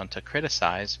stand on to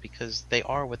criticize because they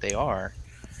are what they are,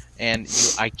 and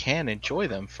I can enjoy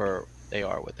them for they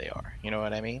are what they are. You know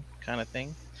what I mean? Kind of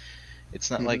thing.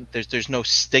 It's not like there's no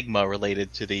stigma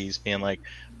related to these being like,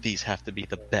 these have to be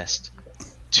the best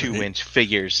 2-inch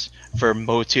figures for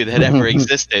Motu that ever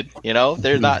existed.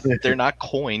 They're not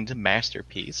coined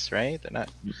masterpiece, right? They're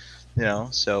not,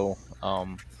 so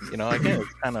again,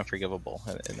 it's kind of forgivable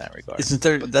in that regard. Isn't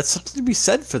there? That's something to be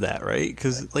said for that, right?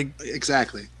 Because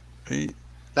exactly, right?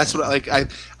 That's what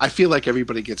I feel like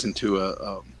everybody gets into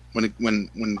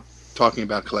when talking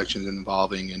about collections and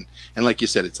evolving and like you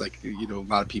said, it's like a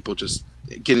lot of people just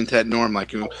get into that norm,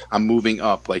 like I'm moving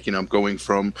up, like I'm going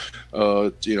from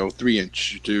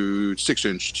 3-inch to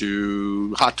 6-inch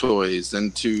to Hot Toys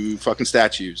and to fucking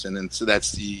statues, and then so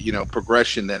that's the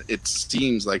progression that it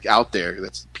seems like out there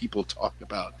that's people talk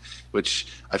about, which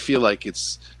I feel like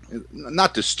it's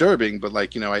not disturbing, but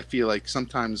like I feel like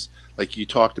sometimes, like you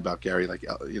talked about, Gary, like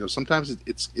sometimes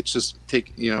it's just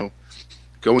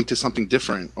going to something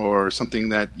different or something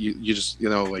that you just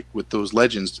like with those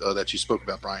Legends that you spoke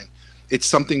about, Brian. It's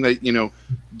something that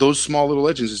those small little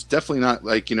Legends is definitely not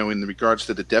like in regards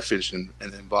to the definition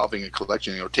and involving a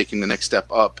collection or taking the next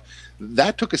step up.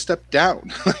 That took a step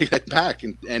down, like back,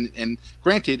 and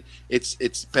granted,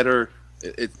 it's better.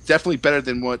 It's definitely better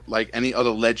than what like any other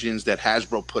Legends that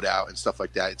Hasbro put out and stuff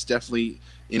like that. It's definitely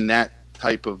in that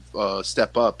type of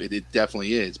step up. It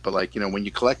definitely is. But like when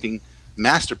you're collecting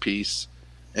Masterpiece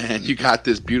and you got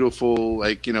this beautiful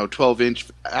like 12-inch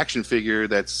action figure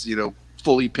that's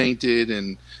fully painted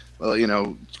and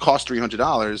cost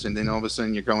 $300, and then all of a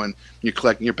sudden you're going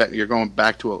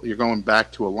back to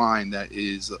a line that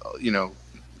is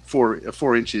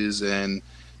 4 inches and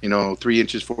 3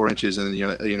 inches, 4 inches, and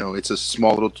it's a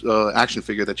small little action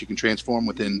figure that you can transform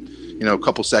within a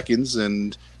couple seconds,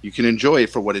 and you can enjoy it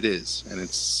for what it is. And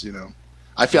it's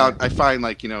I find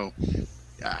like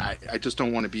I just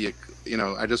don't want to be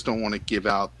I just don't want to give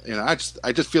out. I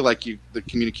just feel like the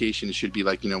communication should be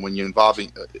like when you're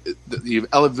involving the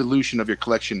evolution of your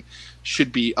collection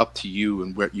should be up to you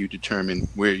and where you determine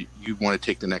where you want to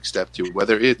take the next step to,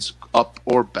 whether it's up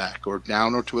or back or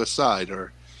down or to a side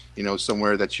or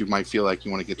somewhere that you might feel like you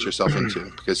want to get yourself into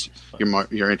because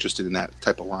you're interested in that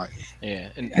type of line. Yeah,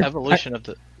 and evolution of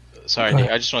the. Sorry, Dave,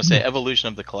 I just want to say evolution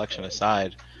of the collection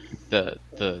aside. The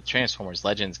Transformers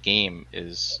Legends game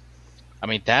is,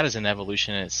 that is an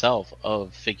evolution in itself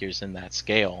of figures in that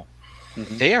scale.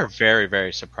 Mm-hmm. They are very,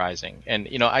 very surprising. And,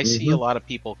 I see a lot of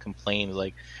people complain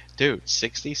like, dude,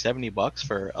 $60-$70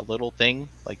 for a little thing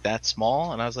like that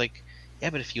small. And I was like,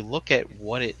 yeah, but if you look at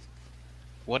what it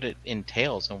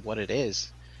entails and what it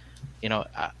is,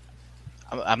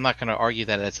 I'm not going to argue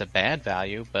that it's a bad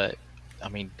value, but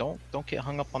don't get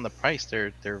hung up on the price.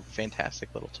 They're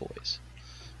fantastic little toys.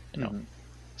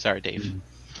 Sorry, Dave.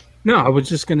 No, I was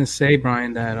just gonna say,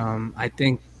 Brian, that I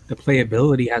think the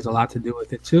playability has a lot to do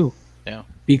with it too. Yeah.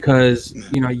 Because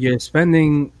you're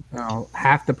spending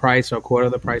half the price or a quarter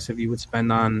of the price if you would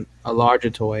spend on a larger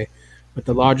toy, but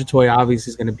the larger toy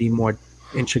obviously is going to be more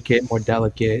intricate, more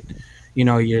delicate.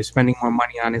 You're spending more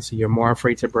money on it, so you're more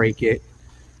afraid to break it.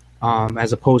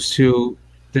 As opposed to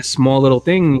this small little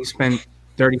thing you spend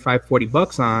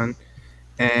 $35-$40 on.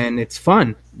 and it's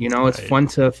fun. You know, it's Right. fun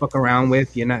to fuck around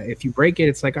with. You know, if you break it,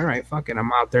 it's like, all right, fuck it,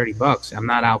 I'm out $30. I'm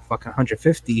not out fucking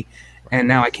 150, and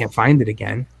now I can't find it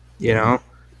again. You know,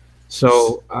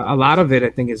 so a lot of it, I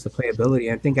think, is the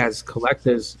playability. I think as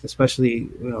collectors, especially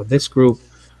this group,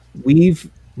 we've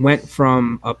went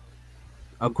from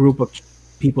a group of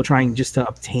people trying just to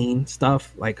obtain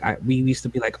stuff. Like we used to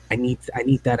be like, I need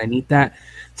that,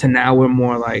 to now we're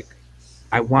more like,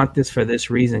 I want this for this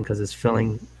reason because it's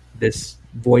filling this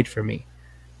void for me,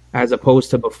 as opposed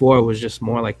to before it was just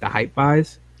more like the hype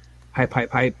buys,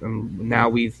 hype, and now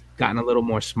we've gotten a little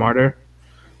more smarter,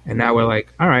 and now we're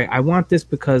like, all right, I want this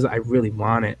because I really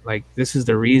want it. Like, this is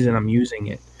the reason I'm using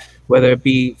it, whether it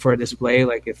be for a display.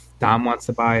 Like if Dom wants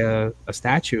to buy a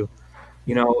statue,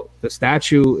 the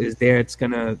statue is there. It's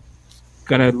gonna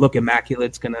look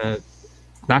immaculate. It's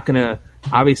not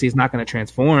gonna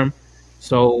transform.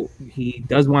 So he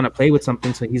does want to play with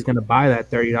something, so he's going to buy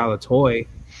that $30 toy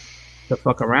to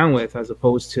fuck around with, as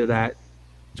opposed to that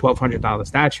 $1,200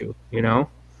 statue.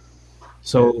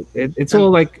 So it's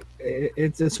all like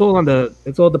it's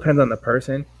all depends on the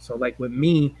person. So like with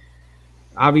me,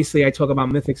 obviously I talk about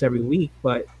Mythics every week,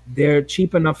 but they're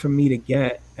cheap enough for me to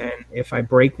get, and if I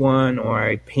break one or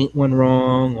I paint one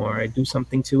wrong or I do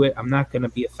something to it, I'm not going to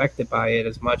be affected by it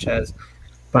as much as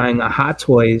buying a Hot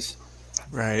Toys.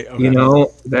 Right. Okay.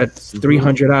 That's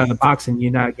 $300 out of the box, and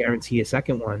you're not guaranteed a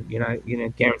second one. You're not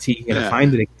guaranteed you're gonna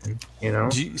find it again. I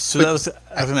was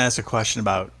going to ask a question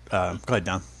about. Go ahead,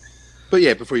 Don. But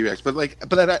yeah, before you ask,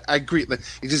 but I agree. Like,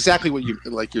 it's exactly what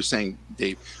you're saying,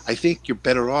 Dave. I think you're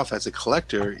better off as a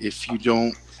collector if you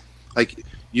don't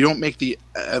make the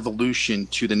evolution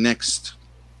to the next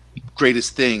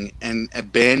greatest thing and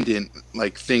abandon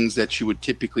like things that you would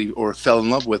typically or fell in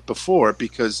love with before,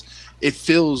 because it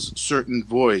fills certain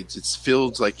voids. It's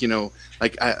filled like you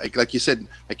said,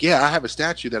 like, yeah, I have a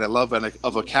statue that I love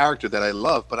of a character that I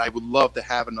love, but I would love to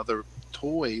have another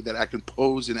toy that I can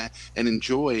pose and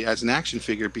enjoy as an action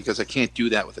figure, because I can't do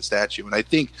that with a statue. And I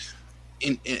think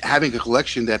in having a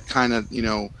collection that kind of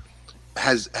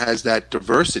has that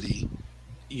diversity,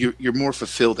 you're more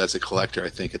fulfilled as a collector. I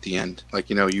think at the end, like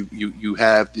you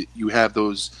have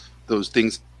those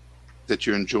things that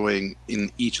you're enjoying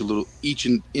in each individual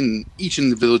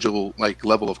like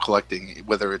level of collecting,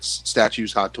 whether it's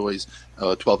statues, hot toys,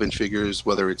 12-inch figures,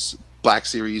 whether it's Black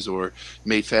Series or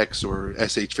Mafex or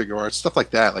SH Figure Arts, stuff like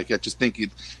that. Like, I just think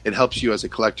it helps you as a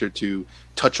collector to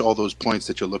touch all those points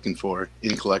that you're looking for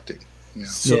in collecting.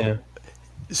 So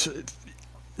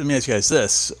let me ask you guys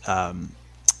this.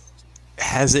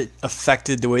 Has it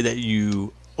affected the way that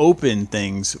you open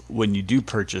things when you do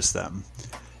purchase them?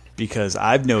 Because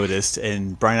I've noticed,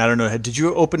 and Brian, I don't know, did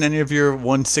you open any of your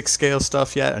 1/6 scale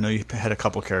stuff yet? I know you had a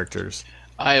couple characters.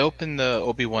 I opened the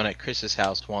Obi-Wan at Chris's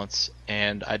house once,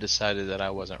 and I decided that I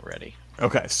wasn't ready.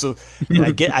 Okay, so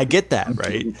I get that,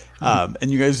 right? And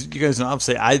you guys know,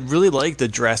 obviously, I really like the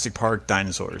Jurassic Park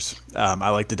dinosaurs. I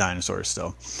like the dinosaurs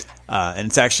still, and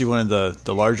it's actually one of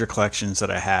the larger collections that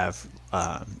I have.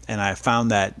 And I found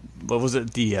that, what was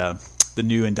it, the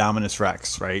new Indominus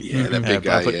Rex, right? Yeah, that big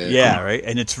guy. Right.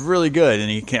 And it's really good. And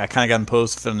I kind of got him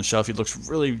posed to fit on the shelf. He looks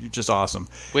really just awesome.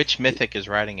 Which Mythic is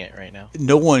riding it right now?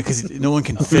 No one, because no one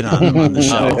can fit on him on the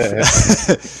shelf.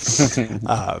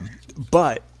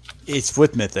 But it's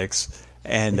with Mythics,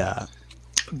 and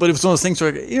but it was one of those things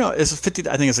where it's I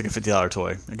think it's like a $50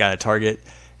 toy. I got at Target.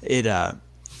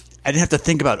 I didn't have to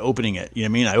think about opening it. You know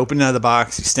what I mean? I opened it out of the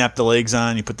box, you snap the legs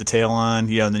on, you put the tail on,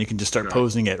 and then you can just start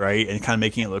posing it, right? And kind of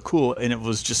making it look cool. And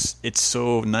it's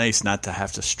so nice not to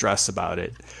have to stress about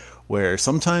it. Where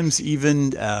sometimes even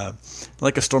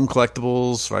like a Storm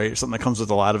Collectibles, right? Something that comes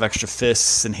with a lot of extra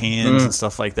fists and hands and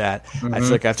stuff like that. I feel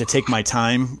like I have to take my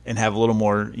time and have a little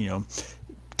more,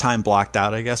 time blocked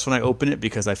out, I guess, when I open it,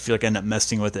 because I feel like I end up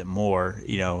messing with it more,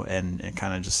 and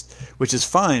kind of just, which is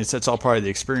fine. It's all part of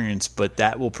the experience, but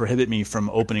that will prohibit me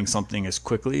from opening something as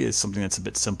quickly as something that's a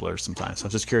bit simpler sometimes. So I'm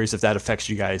just curious if that affects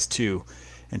you guys too,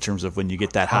 in terms of when you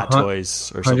get that Hot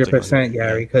Toys or something. 100%,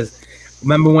 Gary, because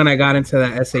remember when I got into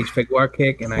that SH Figure Art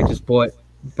kick and I just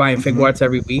buying Figure Arts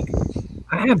every week?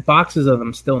 I have boxes of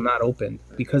them still not opened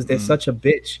because they're such a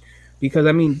bitch. Because,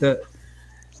 I mean, the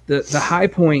high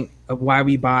point of why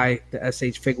we buy the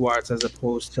SH Figure Arts as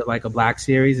opposed to like a Black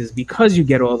Series is because you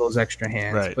get all those extra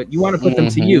hands, right. But you want to put them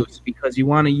to use because you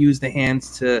want to use the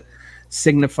hands to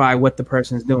signify what the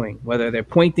person's doing, whether they're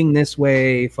pointing this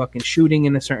way, fucking shooting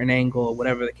in a certain angle,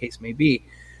 whatever the case may be.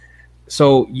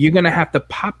 So you're going to have to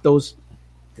pop those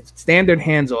standard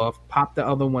hands off, pop the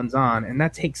other ones on, and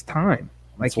that takes time,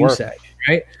 like you said,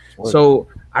 right? So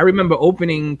I remember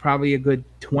opening probably a good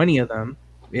 20 of them,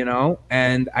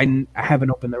 and I haven't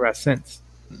opened the rest since.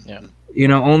 Yeah. You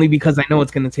know, only because I know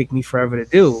it's going to take me forever to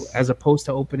do, as opposed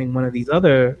to opening one of these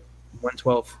other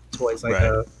 112 toys, like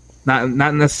Right.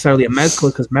 not necessarily a Mezco,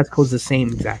 because Mezco is the same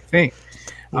exact thing.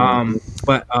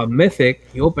 But a Mythic,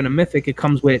 you open a Mythic, it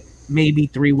comes with maybe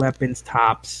 3 weapons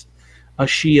tops, a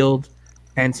shield,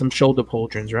 and some shoulder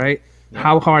pauldrons, right? Yeah.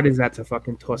 How hard is that to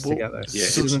fucking toss Well, together? Yeah,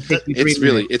 It doesn't take you 3 it's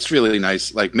really minutes. it's really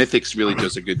nice. Like Mythics really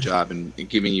does a good job in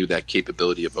giving you that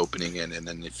capability of opening it, and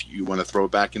then if you want to throw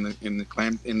it back in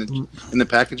the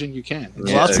packaging, you can.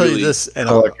 Well, I'll It's tell really- you this, and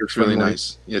It's really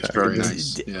nice. Yeah, it's very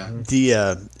nice.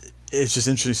 Yeah. it's just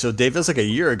interesting. So, Dave, it was like a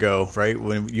year ago, right,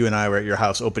 when you and I were at your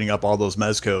house opening up all those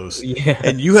Mezcos. Yeah.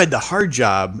 And you had the hard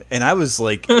job, and I was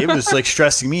like, it was like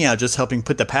stressing me out just helping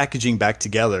put the packaging back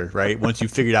together, right? Once you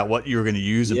figured out what you were going to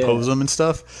use and Yeah. pose them and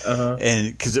stuff.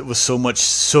 And because it was so much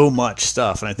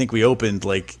stuff. And I think we opened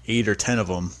like 8 or 10 of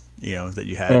them, you know, that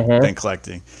you had been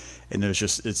collecting. And it was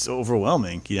just, it's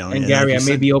overwhelming, you know. And like Gary, you I said-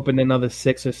 maybe opened another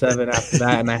 6 or 7 after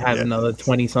that, and I had another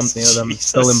 20 something of them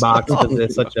still in Jesus. box because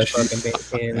it's such a fucking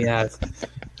pain in the ass. I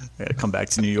gotta come back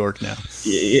to New York now.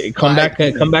 Come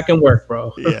back and work,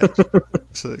 bro. Yeah.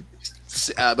 So,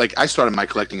 Like I started my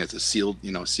collecting as a sealed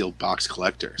box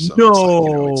collector. So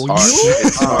No,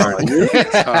 it's hard.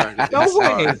 It's hard. No It's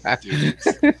way. hard, dude.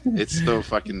 It's so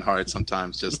fucking hard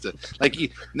sometimes. Just to, like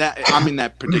now, I'm in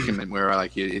that predicament where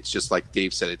like it's just like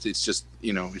Dave said. It's just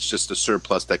it's just a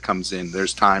surplus that comes in.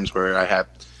 There's times where I have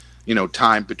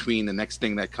time between the next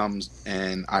thing that comes,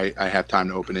 and I have time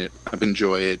to open it,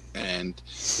 enjoy it, and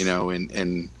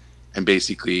and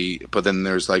basically, but then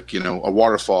there's like a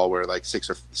waterfall where like 6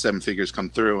 or 7 figures come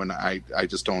through, and I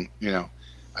just don't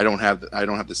I don't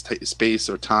have this space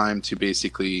or time to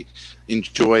basically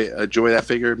enjoy that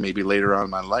figure. Maybe later on in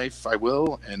my life I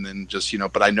will, and then just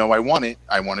but I know I want it.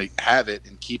 I want to have it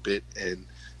and keep it, and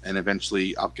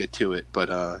eventually I'll get to it. But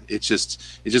it's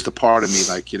just a part of me.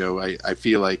 Like I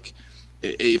feel like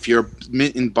if you're a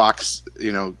mint in box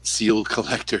sealed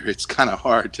collector, it's kind of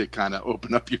hard to kind of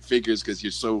open up your figures because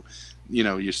you're so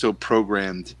you're so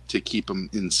programmed to keep them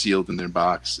sealed in their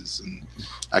boxes. And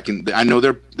I know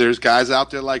there's guys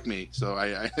out there like me, so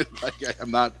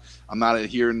I'm not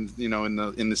here in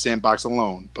the sandbox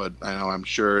alone. But I know I'm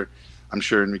sure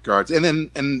in regards, and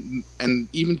then and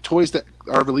even toys that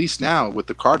are released now with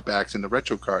the card backs and the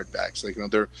retro card backs, like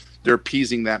they're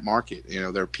appeasing that market.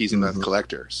 They're appeasing that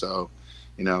collector. So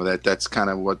that's kind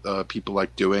of what people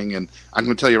like doing. And I'm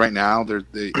going to tell you right now,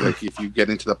 like if you get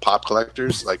into the pop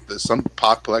collectors, like some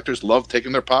pop collectors love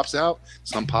taking their pops out.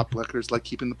 Some pop collectors like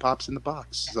keeping the pops in the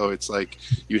box. So it's like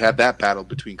you have that battle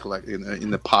between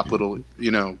in the pop little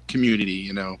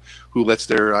community. Who lets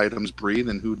their items breathe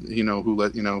and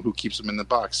who keeps them in the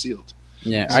box sealed.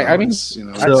 Yeah, So I mean,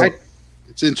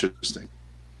 it's interesting.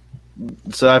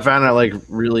 So I found it like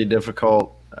really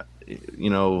difficult.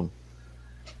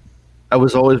 I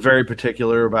was always very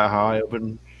particular about how I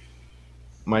opened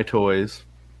my toys.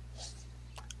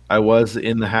 I was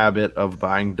in the habit of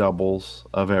buying doubles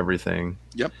of everything.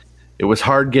 Yep. It was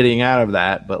hard getting out of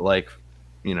that, but I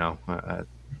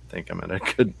think I'm in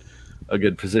a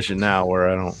good position now where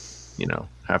I don't,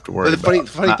 have to worry. But the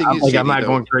funny thing is, I'm JD, not though,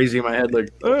 going crazy in my head like,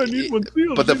 oh, I need one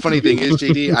sealed. But the funny thing is,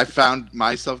 JD, I found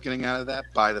myself getting out of that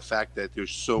by the fact that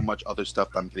there's so much other stuff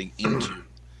I'm getting into.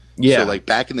 Yeah. So like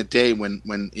back in the day when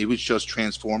it was just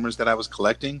Transformers that I was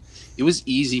collecting, it was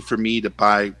easy for me to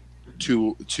buy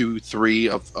two, 3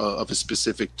 of a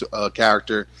specific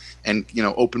character, and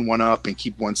open one up and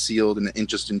keep one sealed and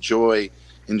just enjoy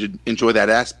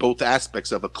that both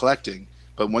aspects of a collecting.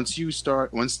 But once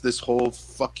this whole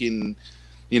fucking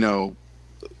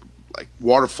like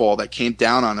waterfall that came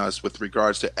down on us with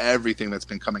regards to everything that's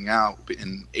been coming out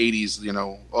in 80s,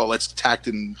 let's tact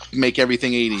and make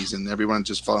everything 80s, and everyone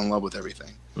just fell in love with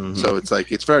everything. Mhm. So it's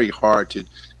like it's very hard to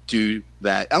do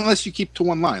that unless you keep to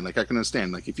one line. Like I can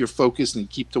understand, like if you're focused and you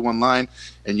keep to one line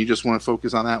and you just want to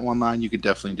focus on that one line, you could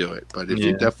definitely do it. But if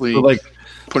you're definitely So, like,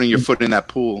 putting your foot in that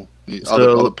pool,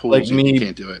 So, other pools, like you me-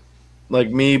 can't do it. like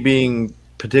me being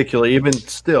particular, even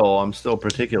still, I'm still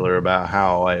particular about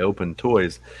how I open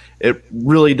toys. It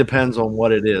really depends on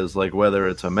what it is, like whether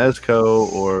it's a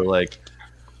Mezco or like,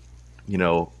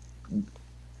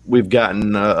 we've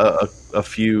gotten a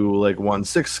few like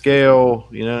 1/6 scale.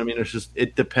 You know what I mean? It's just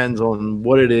it depends on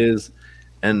what it is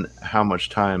and how much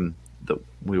time that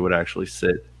we would actually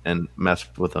sit and mess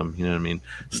with them. You know what I mean?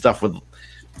 Stuff with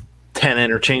 10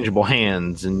 interchangeable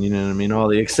hands and all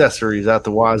the accessories out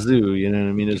the wazoo. You know what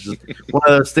I mean? It's just one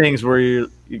of those things where you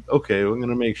okay, we're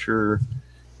gonna make sure,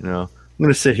 I'm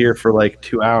gonna sit here for like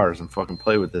 2 hours and fucking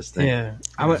play with this thing. Yeah,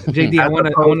 JD, I want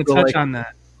to touch on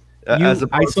that. As I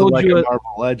opposed to sold like you a a-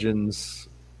 Marvel Legends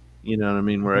You know what I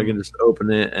mean? Where I can just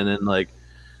open it and then like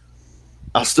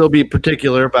I'll still be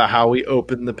particular about how we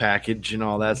open the package and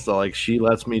all that stuff. Like she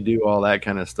lets me do all that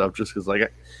kind of stuff just because like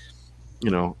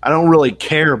I don't really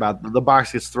care about the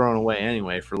box gets thrown away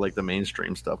anyway for like the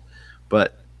mainstream stuff.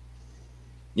 But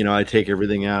I take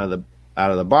everything out of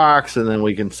the box and then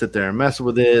we can sit there and mess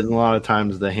with it. And a lot of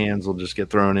times the hands will just get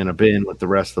thrown in a bin with the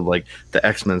rest of like the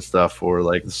X-Men stuff or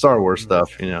like the Star Wars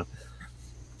stuff,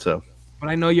 So, but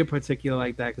I know you're particular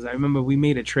like that because I remember we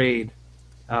made a trade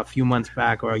a few months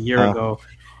back or a year ago,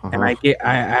 and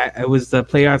it was the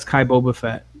Play Arts Kai Boba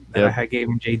Fett that I had gave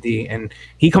him JD, and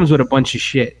he comes with a bunch of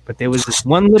shit, but there was this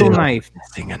one little knife,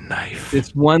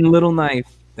 this one little knife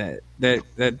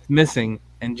that's missing,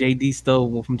 and JD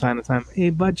still from time to time,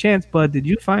 hey bud, did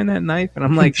you find that knife? And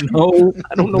I'm like, no,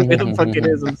 I don't know where the fuck it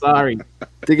is. I'm sorry.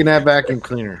 Digging that vacuum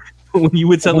cleaner. When you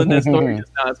were telling that story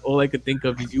just now, it's all I could think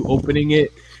of is you opening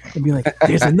it and being like,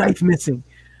 there's a knife missing.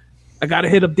 I gotta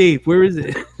hit up Dave. Where is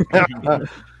it?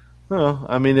 Well,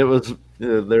 I mean, it was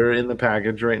they're in the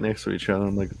package right next to each other.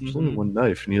 I'm like, there's only one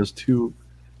knife, and he has two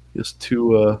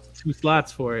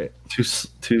slots for it, two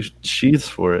sheaths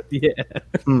for it. Yeah.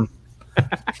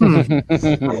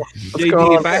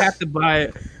 JD, if I have to buy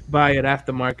it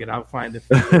aftermarket, I'll find it.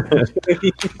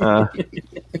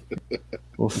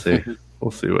 We'll see. We'll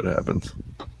see what happens.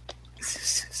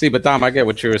 See, but Dom, I get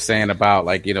what you were saying about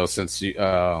like since you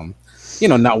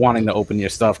not wanting to open your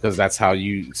stuff because that's how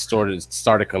you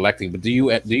started collecting. But do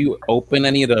you open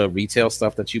any of the retail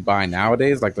stuff that you buy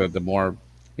nowadays, like the more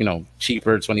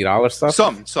cheaper $20 stuff?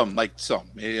 Some like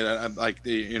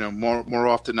more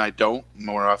often I don't.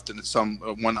 More often some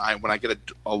when I get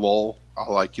a lull,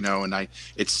 I'll and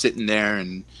it's sitting there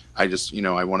and I just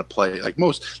I want to play like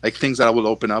most like things that I will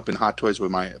open up in Hot Toys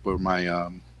with my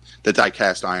the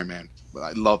die-cast Iron Man.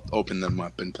 I love opening them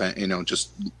up and play,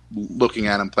 just looking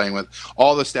at them, playing with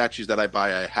all the statues that I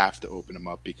buy. I have to open them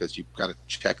up because you've got to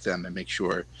check them and make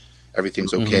sure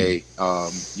everything's okay.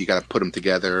 You got to put them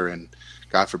together, and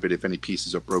God forbid if any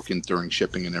pieces are broken during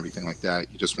shipping and everything like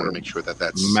that, you just want to make sure that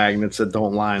that's magnets that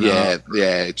don't line up.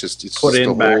 Yeah. It's put just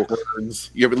in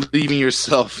backwards. You're leaving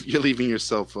yourself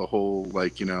a whole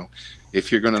if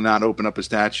you're going to not open up a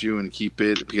statue and keep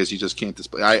it because you just can't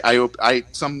display. I'm able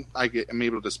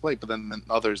to display, but then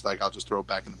others I'll just throw it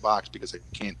back in the box because I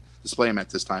can't display them at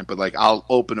this time. But I'll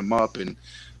open them up and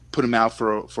put them out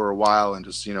for a while and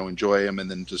just enjoy them and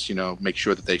then just make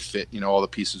sure that they fit. All the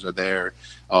pieces are there.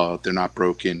 They're not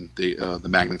broken. The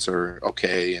magnets are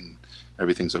okay and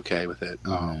everything's okay with it.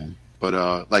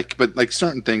 But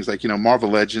certain things Marvel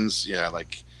Legends,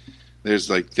 there's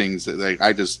things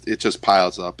that it just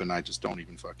piles up and I just don't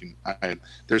even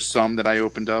there's some that I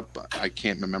opened up. I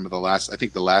can't remember the last. I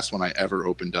think the last one I ever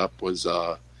opened up was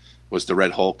the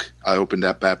Red Hulk. I opened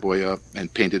that bad boy up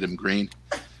and painted him green.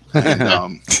 And,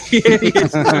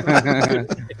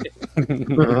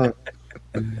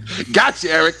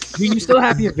 gotcha, Eric. Do you still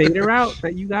have your Vader out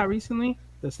that you got recently?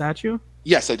 The statue?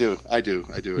 Yes, I do. I still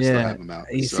have him out.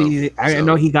 I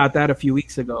know he got that a few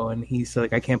weeks ago, and he's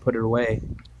like, I can't put it away.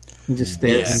 He just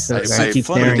stares. I keep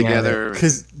staring together.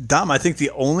 Because Dom, I think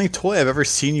the only toy I've ever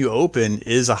seen you open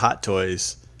is a Hot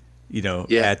Toys.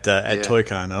 At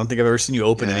ToyCon. I don't think I've ever seen you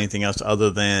open anything else other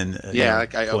than I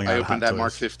opened that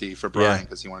Mark 50 for Brian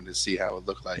because he wanted to see how it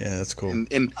looked like. Yeah, that's cool.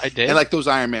 And I did. And those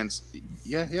Iron Mans.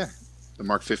 Yeah. The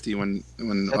Mark 50 when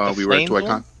we were at ToyCon.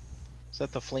 One? Is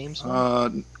that the Flames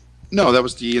one? No, that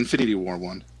was the Infinity War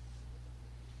one.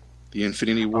 The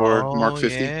Infinity War Mark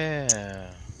 50.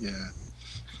 Yeah.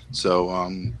 So,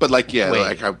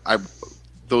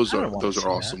 those are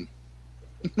awesome.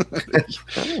 I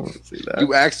don't want to see that.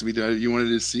 You asked me, you wanted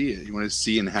to see it. You wanted to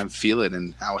see and feel it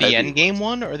and how the heavy. Endgame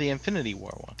one or the Infinity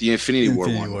War one? The Infinity War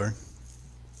one.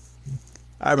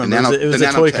 I remember it was the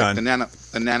ToyCon.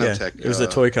 The Nanotech. It was the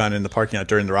ToyCon in the parking lot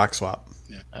during the Rock Swap.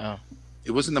 Yeah. Oh.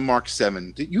 It wasn't the Mark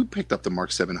 7. You picked up the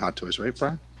Mark 7 Hot Toys, right,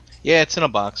 Brian? Yeah, it's in a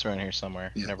box around here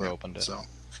somewhere. Never opened it. So.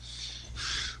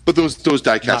 But those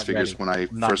die-cast figures, ready. when I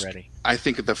Not first, ready. I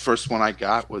think the first one I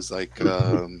got was I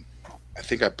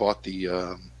think I bought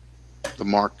the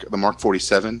Mark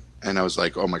 47, and I was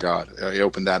like, oh my god! I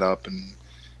opened that up, and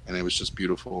it was just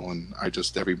beautiful. And I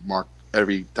just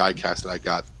every die-cast that I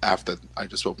got after I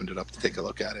just opened it up to take a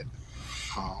look at it.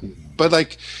 But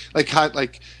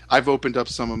I've opened up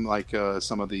some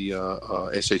of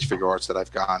the SH Figure Arts that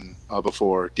I've gotten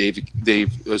before. Dave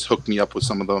has hooked me up with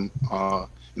some of them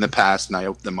in the past, and I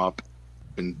opened them up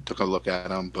and took a look at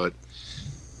them. But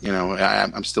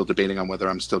I'm still debating on whether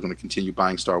I'm still going to continue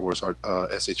buying Star Wars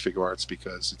SH Figure Arts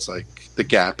because it's the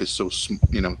gap is so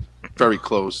very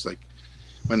close.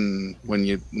 when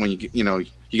you get, you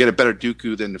get a better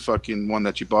Dooku than the fucking one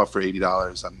that you bought for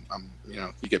 $80. I'm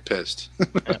you get pissed.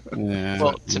 Yeah.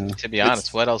 Well, to be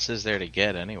honest, what else is there to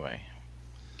get anyway?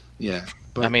 Yeah,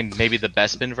 but I mean, maybe the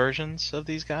Bespin versions of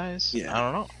these guys. Yeah. I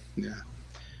don't know. yeah.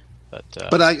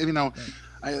 But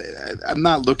I'm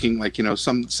not looking like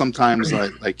sometimes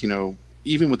like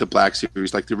even with the Black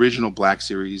Series, like the original Black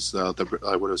Series, what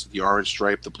was it, the orange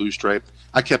stripe, the blue stripe,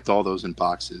 I kept all those in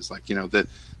boxes. Like that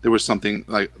there was something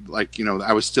like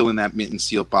I was still in that mint and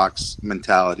sealed box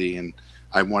mentality, and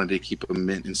I wanted to keep a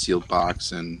mint and sealed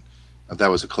box, and that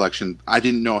was a collection. I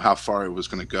didn't know how far it was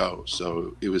going to go,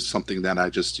 so it was something that I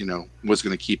just was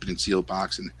going to keep it in sealed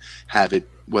box and have it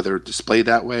whether displayed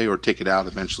that way or take it out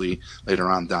eventually later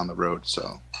on down the road.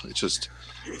 So it's just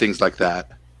things like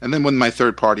that. And then when my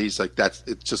third parties, like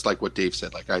it's just like what Dave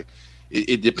said. Like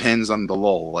it depends on the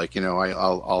lull. Like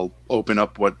I'll open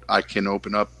up what I can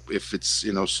open up if it's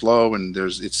slow and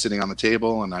it's sitting on the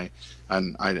table and I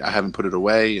haven't put it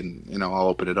away, and I'll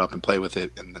open it up and play with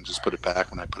it and then just put it back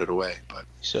when I put it away. But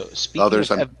so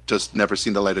others I've just never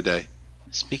seen the light of day.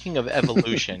 Speaking of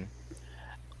evolution,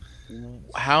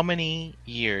 how many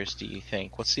years do you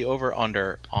think? What's the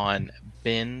over/under on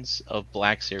bins of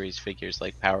Black Series figures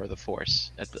like Power of the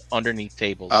Force underneath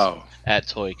tables at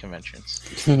toy conventions?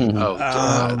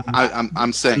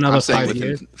 I'm saying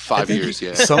within 5 years.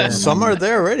 Yeah, some are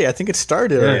there already. I think it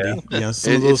started already.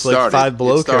 Some of those like Five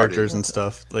Below characters and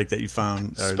stuff like that you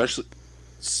found,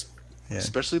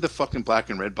 especially the fucking black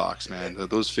and red box, man.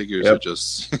 Those figures are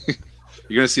just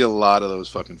you're gonna see a lot of those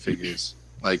fucking figures.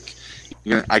 Like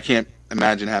I can't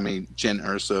imagine how many Jen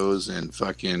Ursos and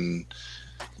fucking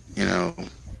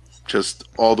just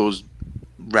all those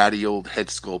ratty old head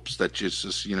sculpts that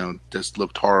just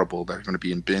looked horrible. That are going to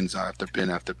be in bins after bin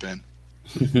after bin.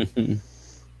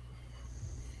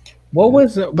 What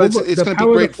was it's going to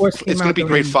be great? It's going to be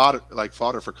great fodder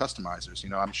for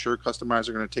customizers. I'm sure customizers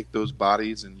are going to take those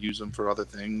bodies and use them for other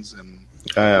things. And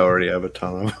I already have a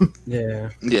ton of them. Yeah.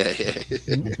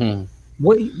 Mm-hmm.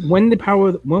 When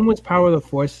was Power of the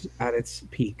Force at its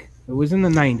peak? It was in the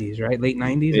 90s, right? Late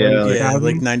 90s? Yeah,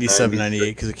 like 97,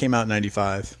 98, because it came out in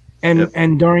 95.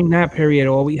 And during that period,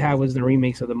 all we had was the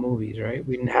remakes of the movies, right?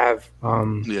 We didn't have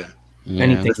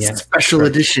anything yet. Special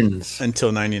editions.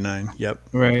 Until 99, yep.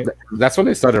 Right. That's when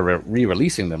they started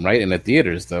re-releasing them, right? In the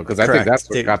theaters, though, because I think that's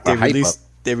what got the hype up.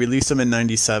 They released them in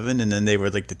 97, and then they were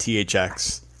like the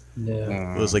THX.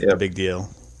 Yeah. It was like the big deal.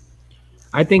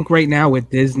 I think right now with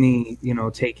Disney,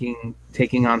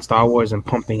 taking on Star Wars and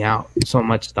pumping out so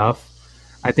much stuff,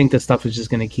 I think the stuff is just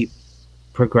going to keep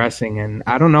progressing. And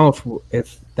I don't know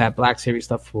if that Black Series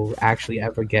stuff will actually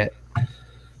ever get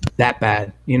that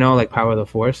bad, like Power of the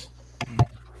Force.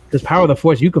 Because Power of the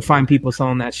Force, you could find people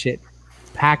selling that shit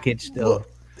packaged still. Well,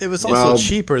 it was also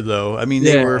cheaper though. I mean,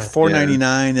 they were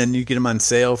 $4.99, and you get them on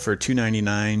sale for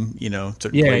 $2.99.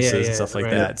 Certain places and stuff like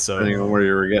that. So depending on where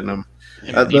you were getting them.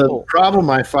 The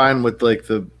problem I find with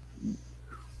the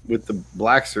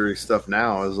Black Series stuff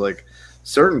now is like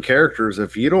certain characters,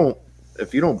 if you don't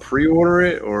pre-order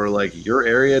it or like your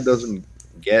area doesn't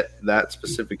get that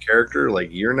specific character, like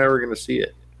you're never going to see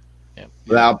it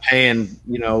without paying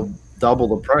double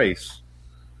the price.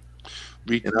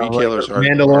 Retailers like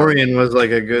Mandalorian was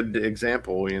like a good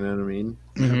example. You know what I mean?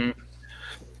 Mm-hmm.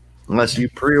 Unless you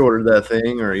pre-ordered that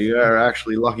thing or you are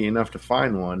actually lucky enough to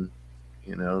find one.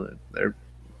 They're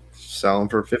selling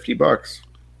for $50.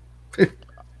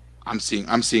 I'm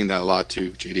seeing that a lot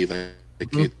too,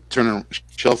 JD.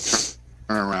 Shelf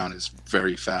turnaround is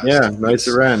very fast. Yeah, nice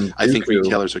around. I think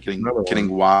retailers are getting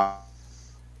wise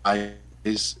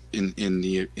in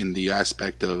the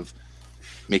aspect of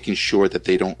making sure that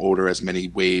they don't order as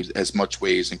much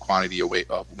waves and quantity away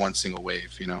of one single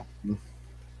wave.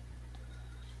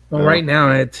 Well, right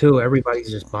now, too,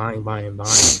 everybody's just buying.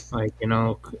 Like,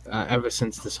 ever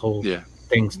since this whole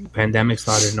pandemic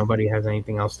started, nobody has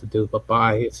anything else to do but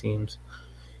buy, it seems.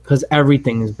 Because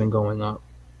everything has been going up.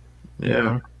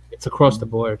 Yeah. It's across the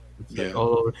board. It's like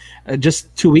all over.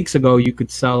 Just 2 weeks ago, you could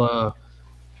sell a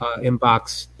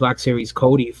inbox Black Series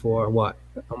Cody for, what,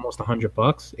 almost $100,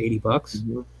 $80?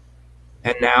 Mm-hmm.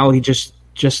 And now he just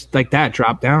like that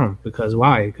dropped down. Because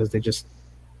why? Because they just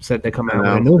said they're coming out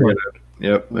with a new one.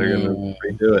 Yep, they're going to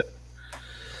redo it.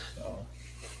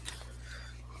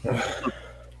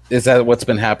 Is that what's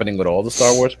been happening with all the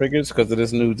Star Wars figures because of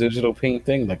this new digital paint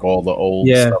thing? Like all the old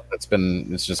stuff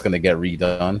it's just going to get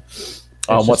redone.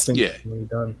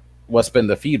 What's been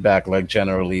the feedback like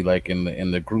generally, like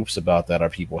in the groups about that? Are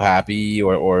people happy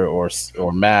or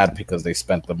mad because they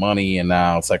spent the money and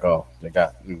now it's like, oh, they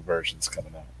got new versions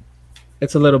coming out?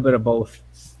 It's a little bit of both.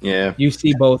 Yeah. You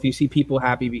see both. You see people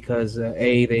happy because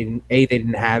they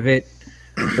didn't have it,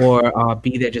 or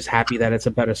B, they're just happy that it's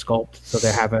a better sculpt, so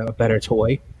they have a better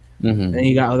toy. Mm-hmm. And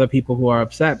you got other people who are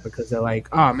upset because they're like,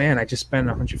 "Oh man, I just spent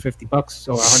 $150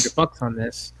 or $100 on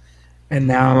this, and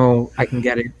now I can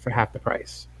get it for half the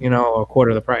price, or a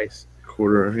quarter of the price."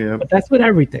 Quarter, yeah. But that's with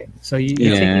everything. So you're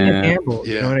taking a gamble.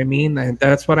 Yeah. You know what I mean? And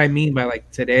that's what I mean by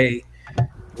like today.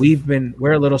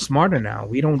 We're a little smarter now.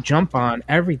 We don't jump on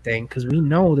everything because we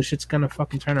know the shit's gonna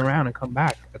fucking turn around and come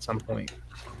back at some point.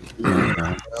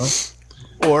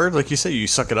 Or, like you say, you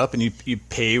suck it up and you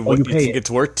pay what you think it's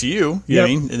worth to you. You know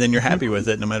what I mean? And then you're happy with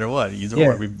it no matter what. Either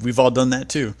or. We've all done that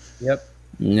too. Yep.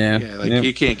 Yeah.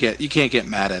 You can't get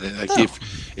mad at it. Like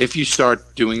if you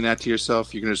start doing that to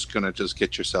yourself, you're just gonna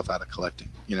get yourself out of collecting.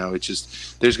 It's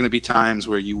just there's gonna be times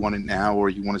where you want it now, or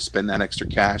you want to spend that extra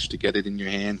cash to get it in your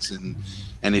hands,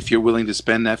 and if you're willing to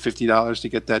spend that $50 to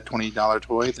get that $20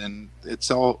 toy, then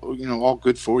it's all all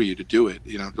good for you to do it.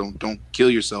 Don't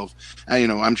kill yourself.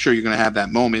 I'm sure you're gonna have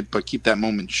that moment, but keep that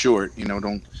moment short.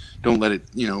 Don't let it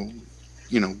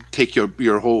take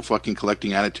your whole fucking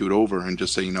collecting attitude over and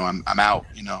just say, I'm out,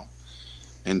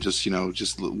 and just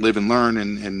live and learn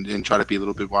and try to be a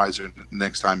little bit wiser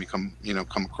next time you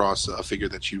come across a figure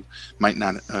that you might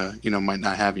not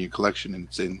have in your collection, and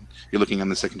you're looking on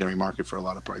the secondary market for a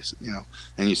lot of prices,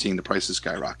 and you're seeing the prices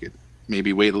skyrocket.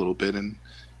 Maybe wait a little bit and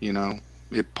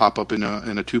it pop up in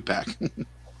a 2-pack.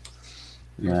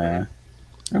 Yeah,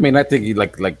 I mean, I think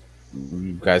like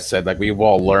you guys said, like we've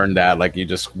all learned that, like you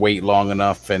just wait long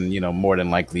enough, and more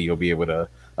than likely you'll be able to.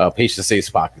 Patience saves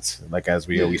pockets, like as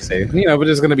we always say, but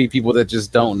there's going to be people that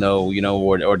just don't know,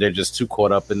 or they're just too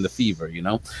caught up in the fever,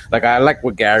 like I like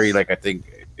what Gary, like I think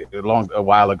a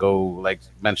while ago, like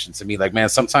mentioned to me, like, man,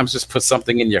 sometimes just put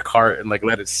something in your cart and like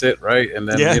let it sit, right? And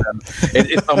then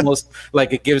it's almost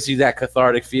like it gives you that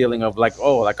cathartic feeling of like,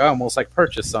 oh, like I almost like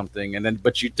purchased something, and then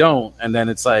but you don't, and then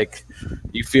it's like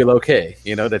you feel okay,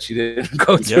 that you didn't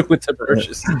go through with the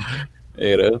purchase,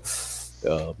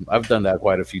 I've done that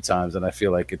quite a few times, and I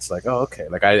feel like it's like, oh, okay,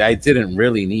 like I didn't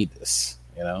really need this,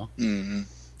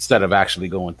 instead of actually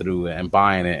going through and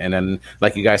buying it. And then,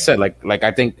 like you guys said, like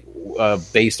I think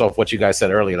based off what you guys said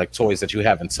earlier, like toys that you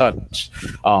haven't touched,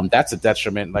 that's a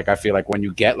detriment. Like I feel like when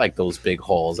you get like those big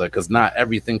hauls, because not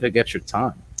everything could get your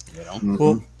time.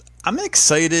 Well, I'm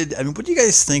excited. I mean, what do you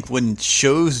guys think when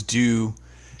shows do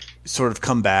sort of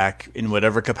come back in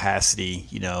whatever capacity,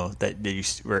 that you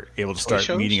were able to start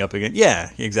meeting up again?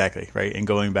 Yeah, exactly. Right. And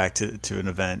going back to an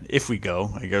event, if we go,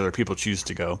 like other people choose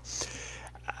to go,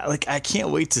 like, I can't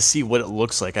wait to see what it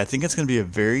looks like. I think it's going to be a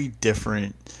very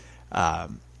different,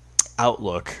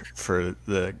 outlook for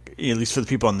at least for the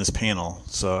people on this panel.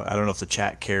 So I don't know if the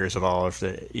chat cares at all, or if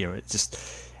it just,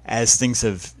 as things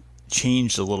have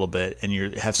changed a little bit and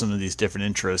you have some of these different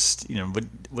interests,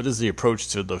 what does the approach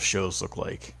to those shows look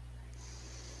like?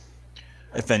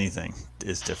 If anything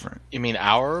is different. You mean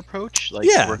our approach? Like,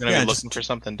 we're going to be looking for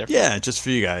something different? Yeah, just for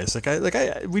you guys.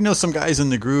 We know some guys in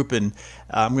the group, and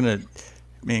I'm going to,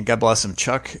 man, God bless him,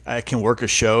 Chuck. I can work a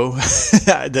show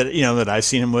that I've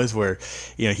seen him with, where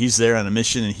he's there on a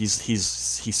mission and he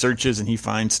searches and he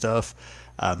finds stuff.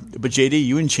 But JD,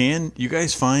 you and Chan, you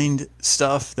guys find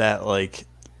stuff that, like,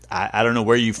 I don't know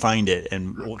where you find it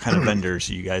and what kind of vendors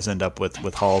you guys end up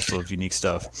with hauls of unique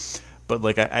stuff. But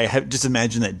like I have just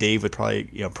imagined that Dave would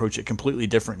probably approach it completely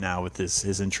different now with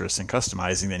his interest in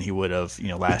customizing than he would have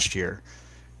last year,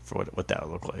 for what that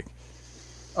would look like.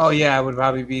 Oh yeah, I would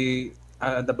probably be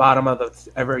at the bottom of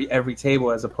every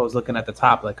table as opposed to looking at the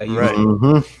top like I used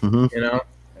to.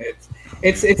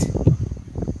 It's.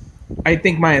 I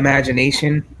think my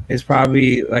imagination is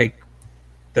probably like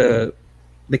the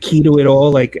key to it all.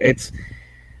 Like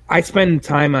I spend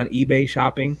time on eBay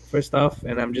shopping for stuff,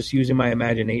 and I'm just using my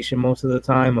imagination most of the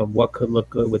time of what could look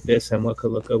good with this and what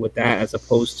could look good with that, as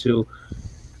opposed to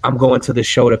I'm going to the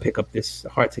show to pick up this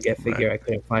hard-to-get figure I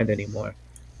couldn't find anymore.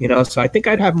 So I think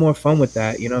I'd have more fun with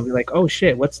that. Be like, oh,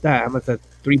 shit, what's that? I'm at the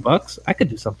 $3. I could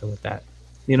do something with that,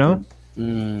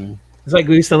 It's like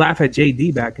we used to laugh at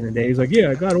JD back in the day. He's like, yeah,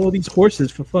 I got all these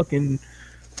horses for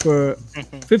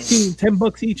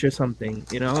 $10 each or something,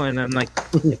 and I'm like,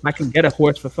 if I can get a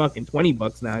horse for fucking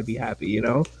 $20 now, I'd be happy,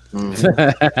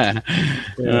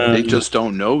 They just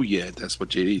don't know yet. That's what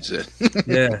JD said.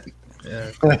 Yeah.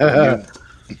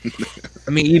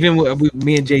 I mean, even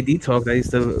me and JD talked, I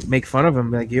used to make fun of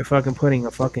him, like, you're fucking putting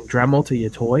a fucking Dremel to your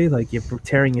toy, like you're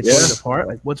tearing your toys apart,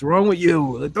 like, what's wrong with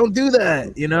you? Like, don't do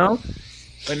that,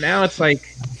 But now it's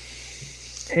like,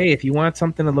 hey, if you want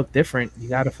something to look different, you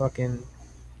gotta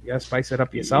spice it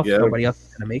up yourself. Nobody else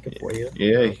is gonna make it for you.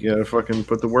 Yeah, you gotta fucking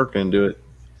put the work into it.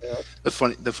 The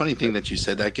funny thing that you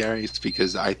said that, Gary, is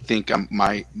because I think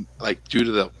due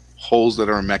to the holes that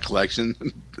are in my collection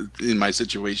in my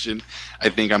situation, I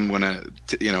think I'm gonna,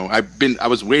 I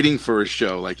was waiting for a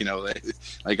show, like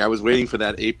I was waiting for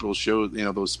that April show,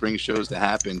 those spring shows to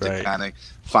happen to kind of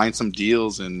find some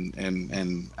deals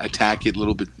and attack it a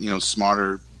little bit,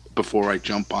 smarter before I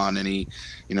jump on any,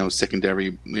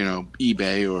 secondary,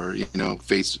 eBay or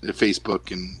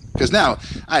Facebook, and because now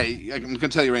I'm gonna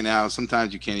tell you right now,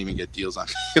 sometimes you can't even get deals on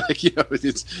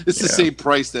it's the same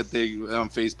price that they on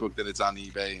Facebook that it's on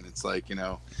eBay, and it's like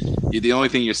the only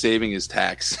thing you're saving is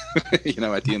tax, at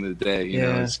the end of the day,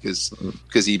 because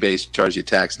eBay charges you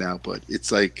tax now, but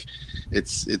it's like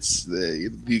it's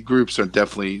the groups are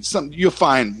definitely you'll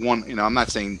find one, I'm not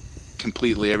saying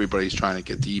completely everybody's trying to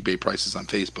get the eBay prices on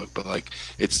Facebook, but like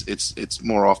it's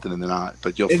more often than not.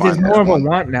 But you'll find there's more of a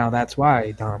want now. That's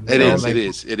why, Dom. It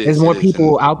is. There's more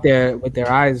people out there with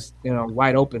their eyes,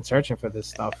 wide open, searching for this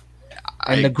stuff.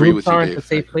 And the groups aren't a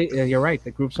safe place. You're right. The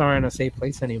groups aren't a safe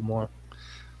place anymore.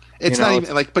 It's not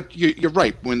even like, but you're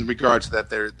right in regards to that.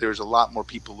 There's a lot more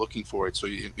people looking for it. So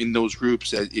in those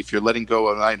groups, if you're letting go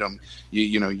of an item,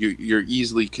 you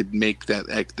easily could make that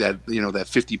that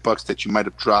 $50 that you might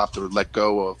have dropped or let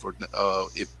go of, or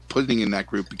if putting in that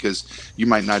group, because you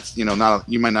might not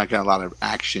you might not get a lot of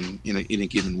action in a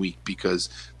given week because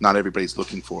not everybody's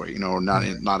looking for it, or not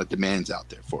a lot of demands out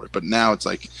there for it. But now it's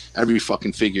like every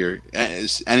fucking figure,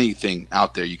 anything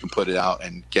out there, you can put it out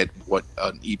and get what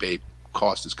an eBay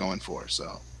cost is going for.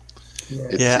 So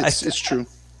it's true.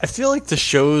 I feel like the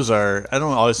shows are, I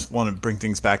don't always want to bring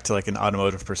things back to like an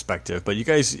automotive perspective, but you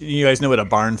guys know what a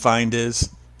barn find is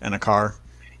in a car?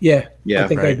 Yeah, I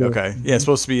think I do. Okay. Yeah, it's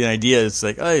supposed to be an idea. It's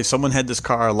like, hey, someone had this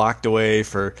car locked away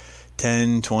for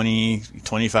 10, 20,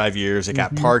 25 years. It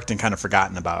got parked and kind of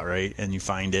forgotten about, right? And you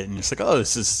find it, and it's like, oh,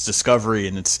 this is discovery,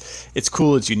 and it's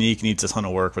cool, it's unique, needs a ton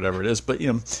of work, whatever it is. But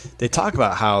they talk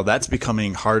about how that's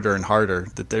becoming harder and harder.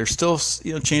 That there's still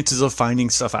chances of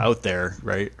finding stuff out there,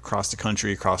 right, across the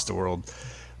country, across the world.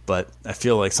 But I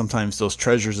feel like sometimes those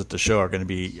treasures at the show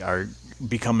are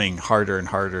becoming harder and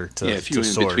harder to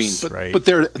source, right? But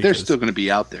they're still going to be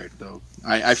out there, though.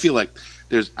 I feel like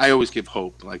I always give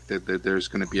hope, like that there's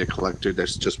going to be a collector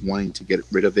that's just wanting to get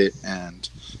rid of it, and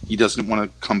he doesn't want to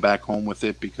come back home with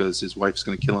it because his wife's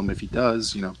going to kill him if he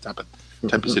does, type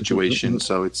of situation.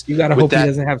 So it's, you got to hope he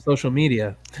doesn't have social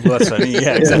media. Well, that's what I mean.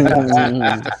 Yeah,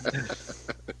 exactly.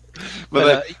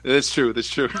 But that's true. That's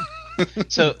true.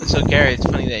 So Gary, it's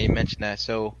funny that you mentioned that.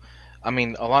 So, I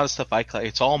mean, a lot of stuff I collect,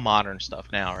 it's all modern stuff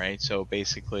now, right? So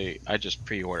basically, I just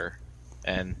pre-order,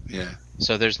 and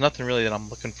so there's nothing really that I'm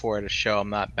looking for at a show. I'm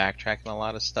not backtracking a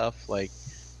lot of stuff,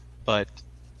 but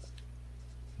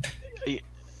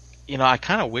I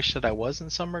kind of wish that I was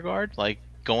in some regard, like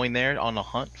going there on a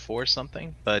hunt for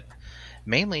something. But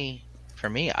mainly for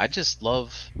me, I just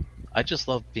love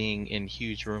being in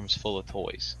huge rooms full of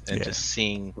toys and just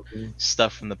seeing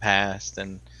stuff from the past.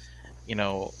 And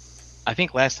I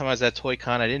think last time I was at Toy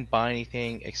Con, I didn't buy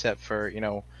anything except for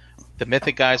the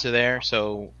Mythic guys are there,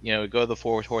 so go to the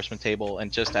Four Horsemen table,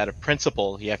 and just out of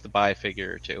principle, you have to buy a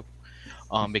figure or two,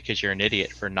 because you're an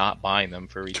idiot for not buying them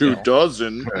for retail. 2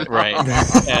 dozen, right?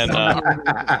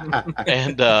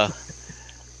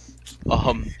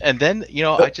 And then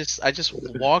I just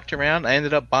walked around. I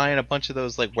ended up buying a bunch of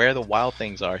those like Where the Wild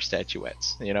Things Are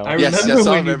statuettes. I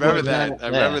remember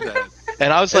that.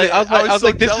 And I was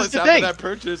like, this is the thing. That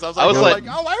purchase, I was like,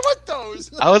 oh, I want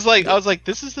those. I was like,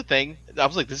 this is the thing. I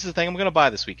was like, this is the thing I'm gonna buy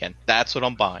this weekend. That's what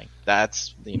I'm buying.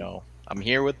 That's I'm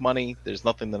here with money. There's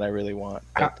nothing that I really want.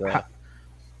 But,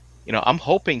 I'm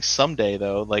hoping someday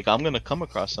though, like I'm gonna come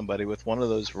across somebody with one of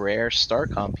those rare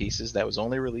Starcom pieces that was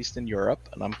only released in Europe,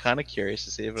 and I'm kind of curious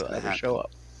to see if it'll ever show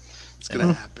up. It's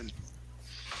gonna happen.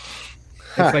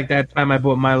 It's like that time I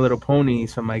bought My Little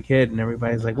Ponies for my kid, and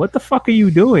everybody's like, "What the fuck are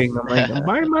you doing?" I'm like, "I'm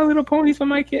buying My Little Ponies for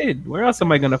my kid. Where else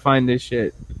am I gonna find this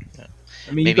shit?"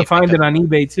 I mean, maybe you can find it on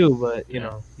eBay too, but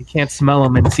you can't smell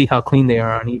them and see how clean they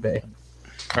are on eBay.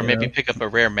 Or maybe pick up a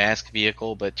rare mask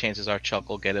vehicle, but chances are Chuck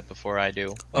will get it before I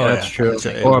do. Oh, that's true.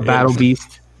 Or a Battle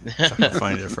Beast. Chuck will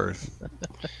find it first.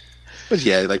 But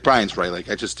yeah, like Brian's right. Like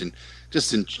I just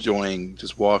enjoying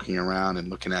just walking around and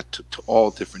looking at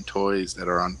all different toys that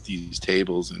are on these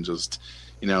tables, and just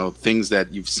things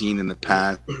that you've seen in the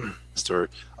past or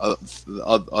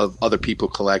other people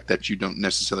collect that you don't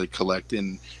necessarily collect.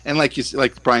 And like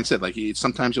Brian said, like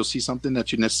sometimes you'll see something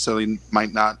that you necessarily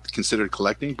might not consider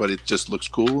collecting, but it just looks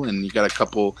cool, and you got a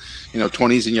couple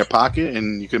 20s in your pocket,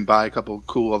 and you can buy a couple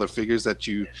cool other figures that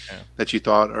you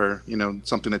thought are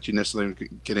something that you necessarily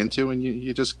get into, and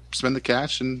you just spend the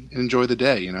cash and enjoy the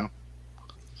day.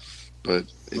 But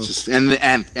it's just and the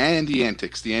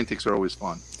antics. The antics are always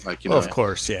fun. Like of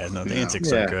course, yeah. No, the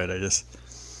antics are good.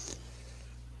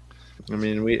 I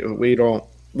mean, we don't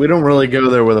really go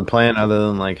there with a plan other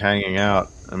than like hanging out.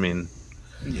 I mean,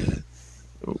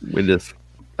 we just,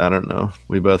 I don't know.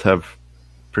 We both have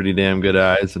pretty damn good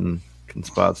eyes and can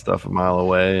spot stuff a mile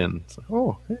away, and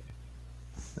so, hey.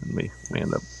 And we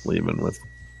end up leaving with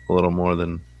a little more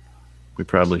than we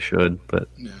probably should, but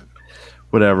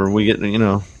whatever. We get,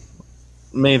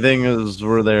 main thing is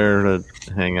we're there to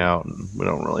hang out, and we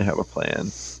don't really have a plan.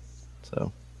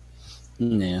 So,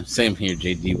 yeah, same here,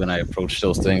 JD. When I approach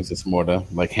those things, it's more to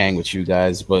like hang with you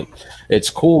guys. But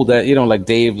it's cool that like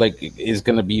Dave is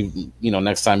gonna be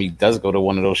next time he does go to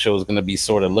one of those shows, gonna be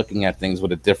sort of looking at things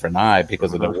with a different eye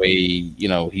because of the way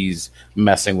he's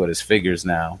messing with his figures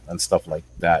now and stuff like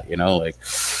that.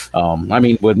 I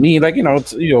mean, with me,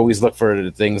 you always look for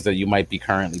the things that you might be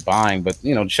currently buying, but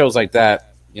shows like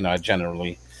that, I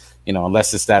generally,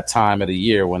 unless it's that time of the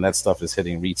year when that stuff is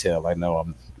hitting retail, I know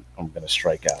I'm going to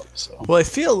strike out. So, well, I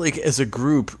feel like as a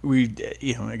group, we,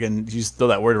 again, you throw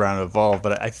that word around, evolve,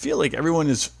 but I feel like everyone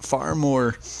is far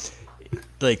more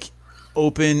like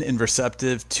open and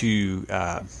receptive to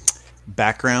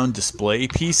background display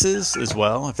pieces as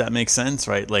well, if that makes sense,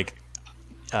 right? Like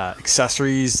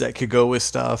accessories that could go with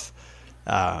stuff.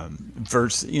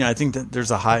 Versus, I think that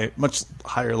there's a much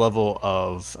higher level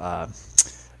of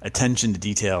attention to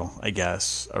detail, I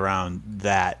guess, around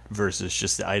that versus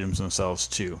just the items themselves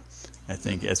too. I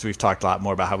think as we've talked a lot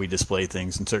more about how we display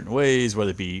things in certain ways,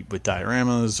 whether it be with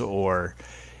dioramas or,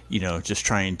 just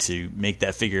trying to make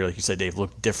that figure, like you said, Dave,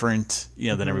 look different,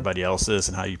 than everybody else's,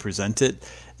 and how you present it,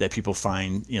 that people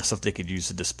find, stuff they could use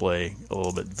to display a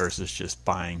little bit versus just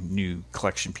buying new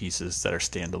collection pieces that are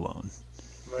standalone.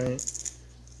 Right.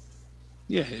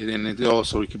 Yeah, and it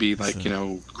also could be like,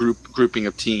 grouping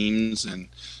of teams, and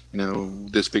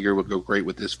this figure would go great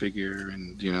with this figure,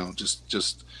 and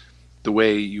just the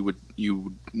way you would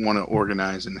want to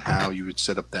organize and how you would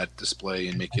set up that display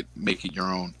and make it your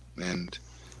own, and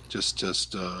just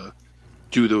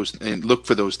do those and look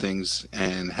for those things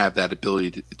and have that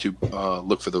ability to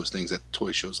look for those things at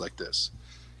toy shows like this.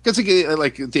 Because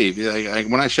like Dave,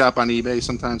 when I shop on eBay,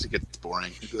 sometimes it gets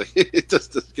boring. It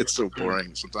just gets so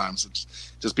boring. Sometimes it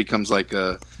just becomes like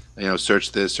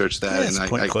search this, search that, and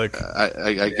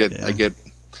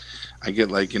I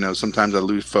get like sometimes I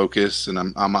lose focus, and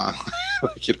I'm on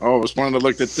like I was wanting to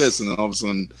look at this, and then all of a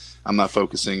sudden I'm not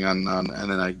focusing on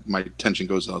and then my attention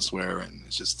goes elsewhere, and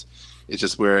it's just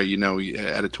where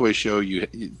at a toy show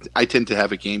I tend to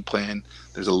have a game plan.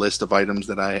 There's a list of items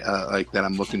that I like that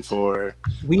I'm looking for.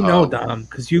 We know, Dom,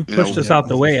 because you pushed us out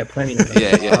the way at plenty of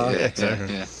times.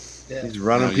 Yeah. He's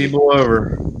running people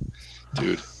over,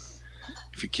 dude.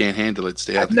 If you can't handle it,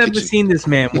 stay out. I've never seen this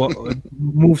man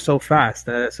move so fast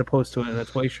as opposed to in a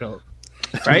toy show.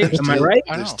 Right? Am I right?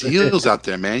 There's deals out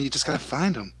there, man. You just gotta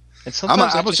find them. And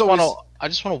sometimes I just want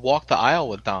to walk the aisle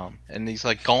with Dom, and he's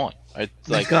like gone. I'll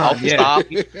stop.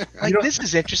 Like, this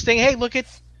is interesting. Hey, look at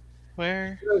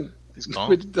where he's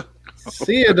gone.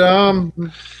 See you,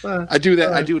 Dom. I do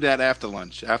that after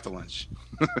lunch. After lunch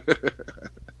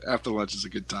is a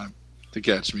good time to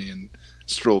catch me and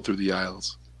stroll through the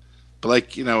aisles.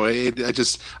 But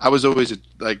I was always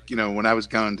when I was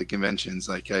going to conventions,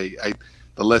 the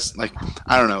lesson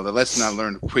I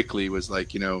learned quickly was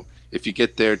if you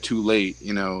get there too late,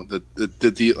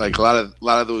 the like a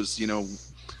lot of those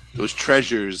those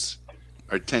treasures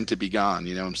tend to be gone.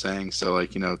 You know what I'm saying? So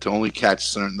to only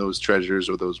catch those treasures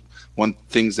or those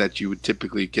things that you would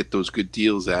typically get those good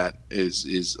deals at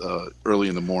is early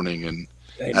in the morning and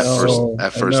at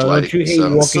first light. Don't you hate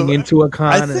walking into a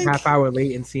con a half hour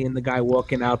late and seeing the guy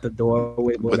walking out the door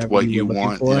with what you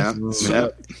want? For? Yeah.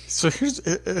 So here's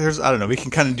I don't know. We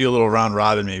can kind of do a little round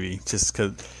robin maybe, just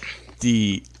because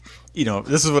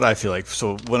this is what I feel like.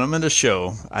 So when I'm at a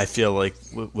show, I feel like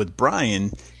with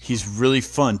Brian, he's really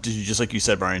fun to, just like you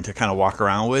said, Brian, to kind of walk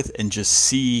around with and just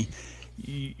see.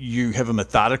 You have a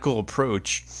methodical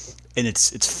approach, and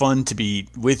it's fun to be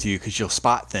with you because you'll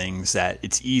spot things that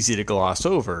it's easy to gloss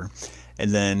over, and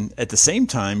then at the same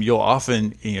time you'll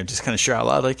often just kind of share out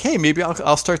loud like, hey, maybe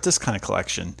I'll start this kind of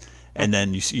collection, and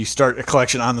then you start a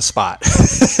collection on the spot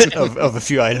of a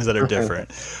few items that are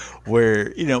different.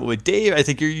 Where with Dave, I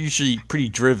think you're usually pretty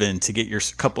driven to get your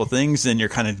couple of things, and you're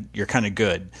kind of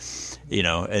good,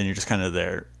 and you're just kind of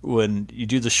there. When you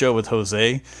do the show with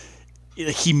Jose,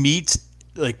 he meets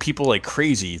like people like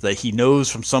crazy that he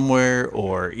knows from somewhere,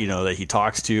 or that he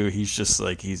talks to. He's just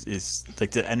like he's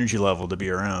like the energy level to be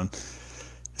around.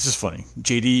 This is funny,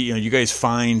 JD. You guys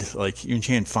find you and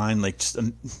Chan find just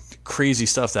crazy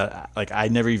stuff that I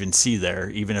never even see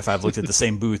there, even if I've looked at the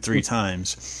same booth 3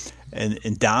 times.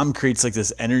 And Dom creates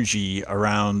this energy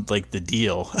around the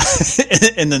deal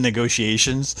and the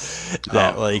negotiations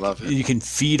that you can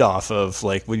feed off of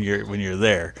when you're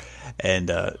there, and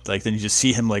then you just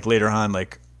see him later on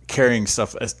carrying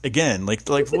stuff again what,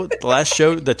 the last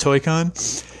show, the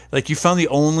ToyCon, you found the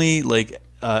only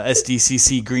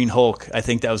SDCC Green Hulk I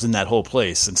think that was in that whole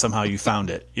place, and somehow you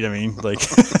found it. You know what I mean?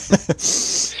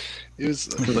 It was.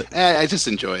 I just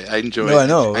enjoy it. I enjoy. No, I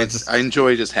know. I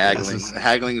enjoy just haggling.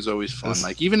 Haggling is always fun.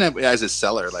 Even as a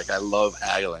seller, I love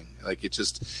haggling.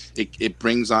 It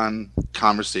brings on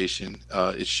conversation.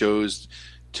 It shows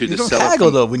to the seller. You don't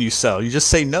haggle though when you sell. You just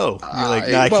say no. You're like,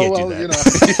 no, I can't do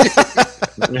that.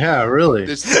 Yeah, really.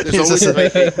 There's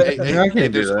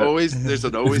always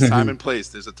time and place.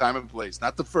 There's a time and place.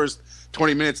 Not the first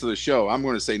 20 minutes of the show. I'm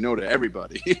going to say no to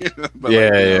everybody. But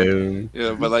at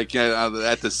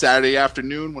the Saturday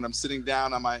afternoon when I'm sitting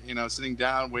down on my,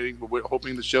 waiting,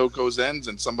 hoping the show ends,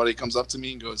 and somebody comes up to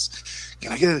me and goes,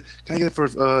 "Can I get it for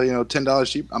 $10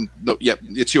 cheap?" No, yeah,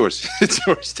 it's yours. It's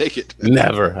yours. Take it.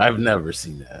 Never. I've never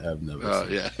seen that. I've never.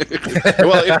 Seen that.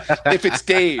 Well, if it's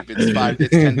Dave, it's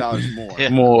 $10 more.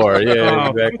 Yeah. More, yeah,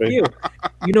 exactly. You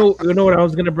know what I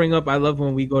was gonna bring up? I love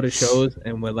when we go to shows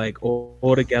and we're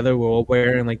all together. We're all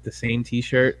wearing the same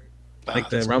T-shirt,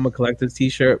 the Realm of Collectors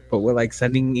T-shirt, but we're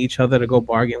sending each other to go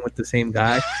bargain with the same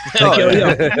guy.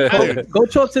 Go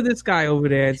talk to this guy over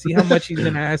there and see how much he's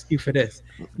gonna ask you for this.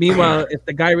 Meanwhile, if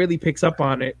the guy really picks up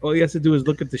on it, all he has to do is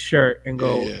look at the shirt and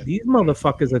go, "These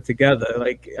motherfuckers are together."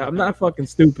 I'm not fucking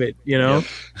stupid,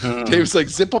 Dave's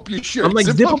zip up your shirt. I'm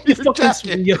zip up your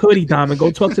fucking your hoodie, Dom, and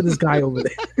go talk to this guy over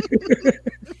there.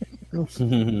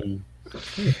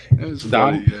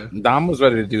 Dom was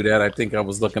ready to do that. I think I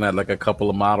was looking at a couple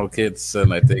of model kits,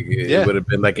 and I think it would have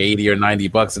been $80 or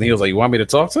 $90, and he was like, "You want me to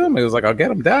talk to him?" He was like, "I'll get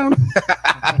him down."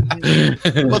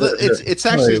 Well, it's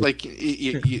actually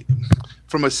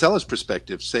from a seller's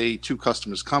perspective. Say 2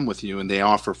 customers come with you and they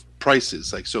offer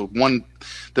prices.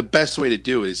 The best way to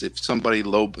do it is if somebody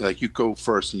you go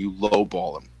first and you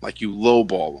lowball them,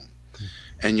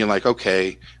 and you're like,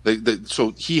 okay,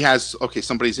 so he has,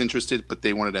 somebody's interested, but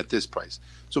they want it at this price.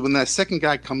 So when that second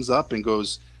guy comes up and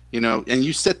goes, and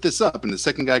you set this up, and the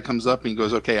second guy comes up and he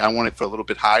goes, okay, I want it for a little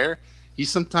bit higher. He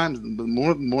sometimes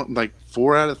more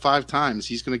 4 out of 5 times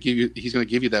he's going to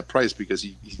give you that price because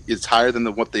it's higher than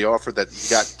what they offer that you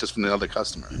got just from the other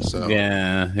customer. So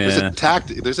there's a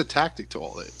tactic to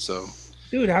all it. So.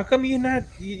 Dude, how come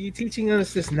you teaching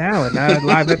us this now and not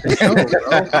live at the show,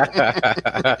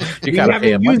 bro? We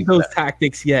haven't used those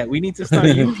tactics yet. We need to start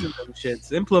using them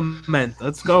shits. Implement.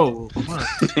 Let's go. Come on.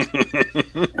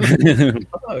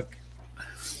 Fuck.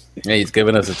 Yeah, he's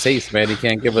giving us a taste, man. He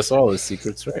can't give us all his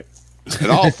secrets, right? It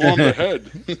all formed the head.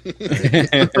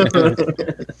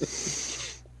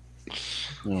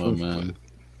 Oh, man.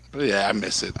 But yeah, I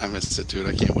miss it. Dude.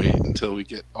 I can't wait until we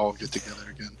all get together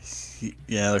again.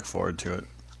 Yeah, I look forward to it.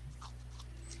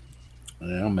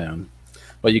 Yeah, man.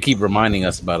 Well, you keep reminding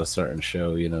us about a certain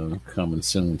show, coming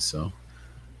soon, so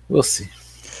we'll see.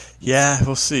 Yeah,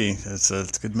 we'll see.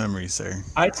 It's good memories there.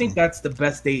 I think that's the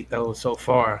best date though so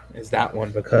far is that one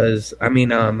because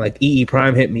EE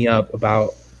Prime hit me up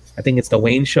about I think it's the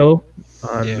Wayne show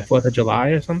on the 4th of July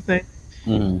or something,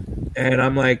 and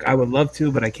I'm like I would love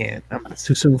to, but I can't. It's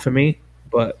too soon for me.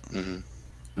 But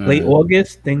late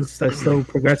August, things are still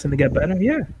progressing to get better.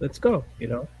 Yeah, let's go.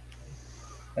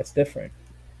 That's different.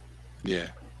 Yeah.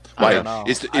 Why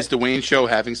is the Wayne show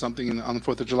having something on the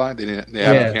 4th of July? They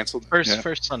haven't canceled.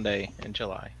 First Sunday in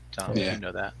July. Tom, you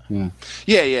know that.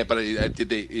 Yeah. But did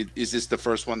they? Is this the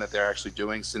first one that they're actually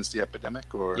doing since the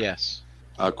epidemic? Or yes.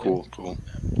 Cool.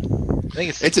 I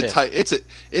think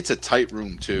it's a tight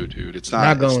room too, dude. It's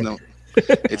not going.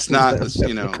 It's not,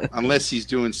 unless he's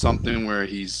doing something where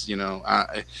he's,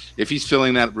 if he's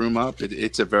filling that room up,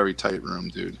 it's a very tight room,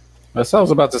 dude. That's what I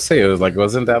was about to say. It was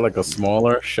wasn't that a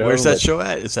smaller show? Where's that show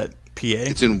at? Is that PA?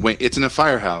 It's in a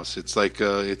firehouse. It's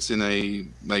it's in a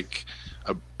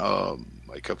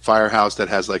a firehouse that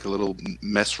has a little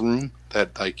mess room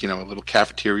that a little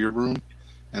cafeteria room,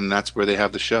 and that's where they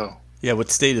have the show. Yeah, what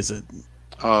state is it?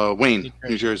 Wayne,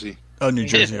 New Jersey. Oh, New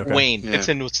Jersey. Okay. Wayne. Yeah. It's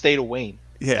in the state of Wayne.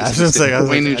 Yeah, I was going to say,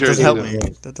 Wayne, New Jersey. That doesn't help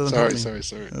me. That doesn't help me.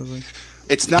 Sorry.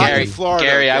 It's not in Florida.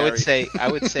 Gary, I would say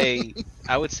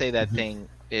that thing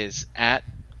is at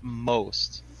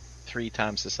most 3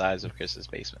 times the size of Chris's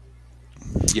basement.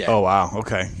 Yeah. Oh wow.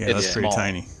 Okay. Yeah, it's that's pretty small.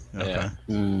 tiny. Okay.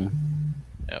 Yeah.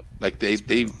 Yep.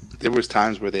 There was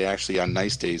times where they actually on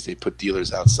nice days they put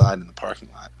dealers outside in the parking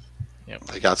lot.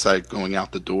 like outside going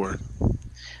out the door.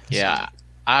 Yeah,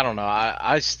 I don't know.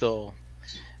 I still,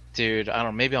 dude, I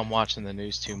don't know. Maybe I'm watching the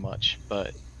news too much,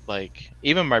 but like,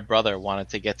 even my brother wanted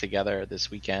to get together this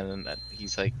weekend, and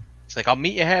he's like, I'll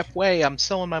meet you halfway. I'm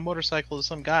selling my motorcycle to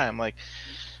some guy. I'm like,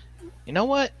 you know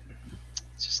what?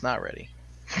 It's just not ready.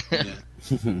 Not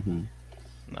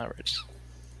ready.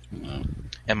 No.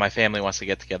 And my family wants to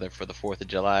get together for the 4th of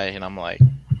July, and I'm like,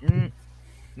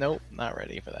 nope, not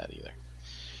ready for that either.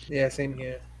 Yeah, same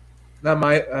here. Not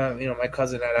my, my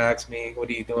cousin had asked me, "What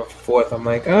are you doing for 4th?" I'm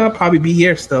like, "I'll probably be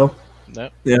here still."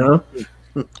 Nope. You know,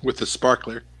 With the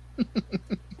sparkler.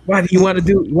 What do you want to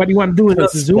do another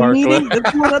Zoom Sparkler. meeting?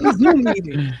 Let's do another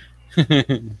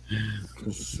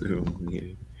Zoom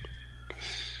meeting.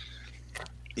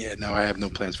 Yeah, no, I have no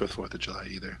plans for the 4th of July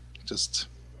either. Just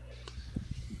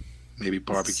maybe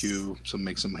barbecue,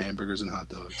 make some hamburgers and hot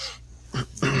dogs.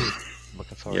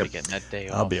 Looking forward to getting that day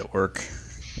off. I'll be at work.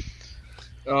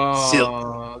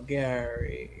 Oh,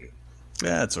 Gary.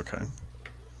 Yeah, it's okay.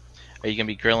 Are you gonna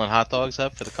be grilling hot dogs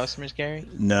up for the customers, Gary?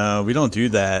 No, we don't do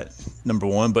that. Number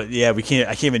one, but yeah, we can't.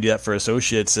 I can't even do that for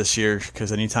associates this year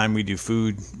because anytime we do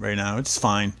food right now, it's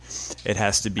fine. It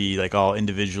has to be like all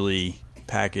individually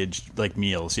packaged, like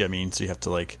meals. Yeah, I mean, so you have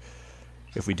to like,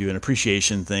 if we do an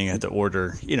appreciation thing, I have to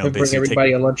order. You know, Bring basically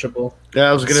everybody a Lunchable. Yeah,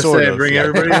 I was gonna Sort say, of, bring yeah.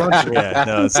 everybody lunch. Yeah,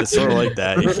 no, it's sort of like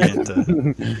that. You can't.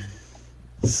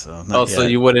 So not So yet.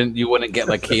 you wouldn't get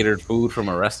like catered food from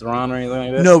a restaurant or anything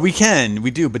like that? No, we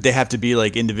do, but they have to be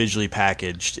like individually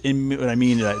packaged. And what I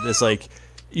mean, it's like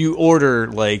you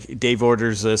order, like Dave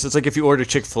orders this. It's like if you order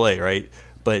Chick-fil-A, right?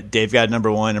 But Dave got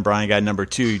number 1 and Brian got number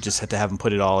 2. You just have to have them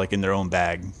put it all like in their own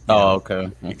bag. Okay.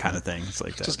 Kind of thing. It's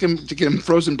like that. Just get him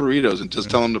frozen burritos and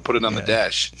just tell him to put it on the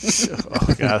dash.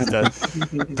 Oh god,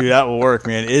 dude, that will work,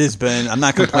 man. It has been. I'm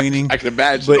not complaining. I can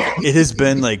imagine. But it has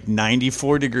been like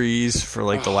 94 degrees for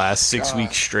like the last 6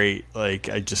 weeks straight. Like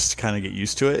I just kind of get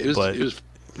used to it. It but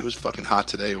was fucking hot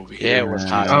today over here. Yeah, it was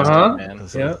hot. Man.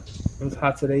 Yeah, it was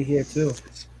hot today here too.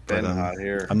 Been hot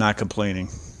here. I'm not complaining.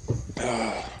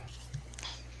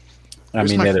 I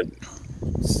mean,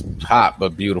 it's hot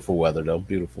but beautiful weather though.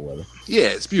 Beautiful weather. Yeah,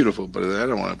 it's beautiful, but I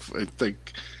don't want to. I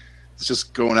think it's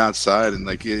just going outside and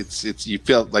like it's. You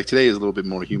felt like today is a little bit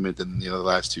more humid than the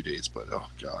last 2 days, but oh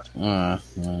god. Well,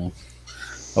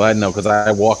 I know because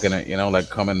I walk in it. Like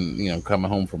coming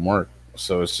home from work.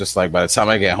 So it's just like by the time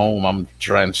I get home, I'm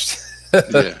drenched.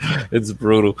 Yeah. It's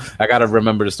brutal. I gotta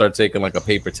remember to start taking like a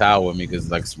paper towel with me because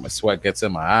like my sweat gets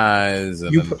in my eyes.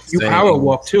 And You power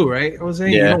walk too, right? I was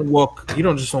saying Yeah. you don't walk. You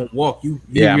don't just don't walk. You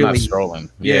I'm really, not strolling.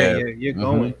 Yeah, you're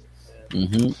going.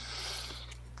 Mm-hmm.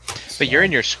 But you're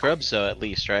in your scrubs though, at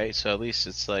least, right? So at least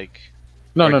it's like.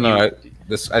 No.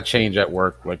 I change at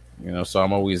work, like so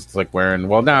I'm always like wearing.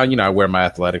 Well, now I wear my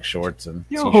athletic shorts and.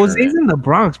 Yo, t-shirt. Jose's in the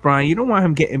Bronx, Brian. You don't want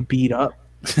him getting beat up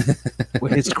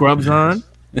with his scrubs on.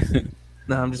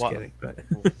 No, I'm just What? kidding. But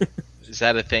Is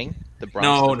that a thing? The Bronx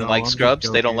No, doesn't no, like I'm just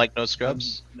scrubs. They don't joking. like no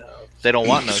scrubs. no. They don't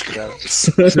want no scrubs.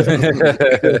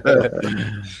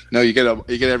 No, you get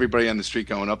everybody on the street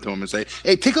going up to him and say,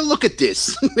 "Hey, take a look at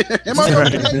this." Am I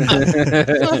okay?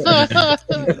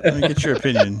 Let me get your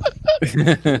opinion.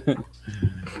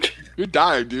 You're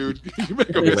dying, dude. You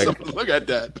better go get someone to look at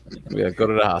that. Yeah, go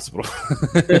to the hospital.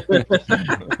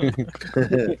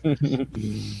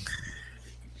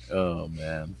 Oh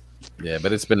man, yeah,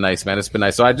 but it's been nice, man. It's been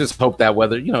nice. So I just hope that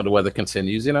weather, the weather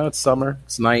continues. It's summer,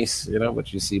 it's nice,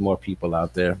 but you see more people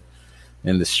out there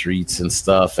in the streets and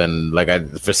stuff. And like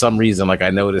for some reason, like I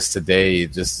noticed today,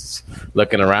 just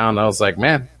looking around, I was like,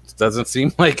 man, it doesn't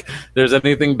seem like there's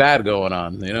anything bad going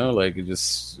on. Like it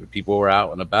just people were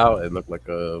out and about. It looked like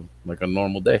a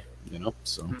normal day.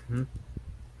 So. Mm-hmm.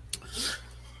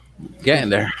 Getting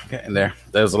there.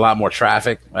 There's a lot more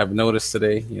traffic I've noticed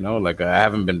today. Like I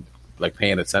haven't been like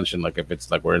paying attention, like if it's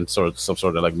like we're in some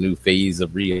sort of like new phase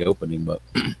of reopening, but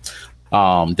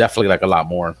definitely like a lot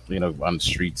more, on the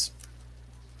streets.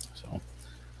 So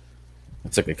I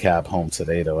took a cab home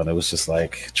today though, and it was just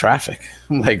like traffic.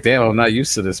 I'm like, damn, I'm not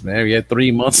used to this, man. We had 3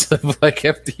 months of like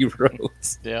empty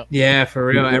roads. Yeah, for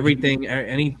real. Everything,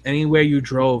 anywhere you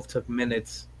drove took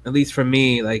minutes. At least for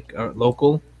me, like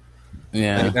local.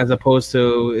 Yeah. Like, as opposed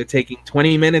to it taking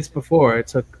 20 minutes before, it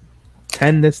took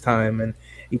 10 this time, and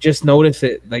you just notice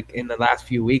it like in the last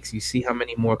few weeks. You see how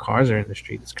many more cars are in the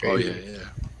street. It's Oh crazy.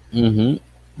 yeah.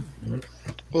 Mm-hmm.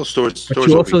 Well, stores But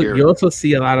you over here. also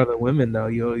see a lot of the women though.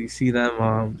 You see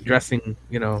them dressing,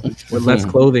 with less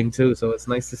clothing too. So it's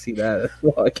nice to see that.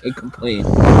 Well, I can't complain.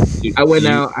 I went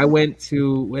out. I went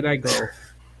to where'd I go?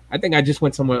 I think I just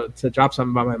went somewhere to drop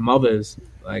something by my mother's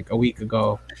like a week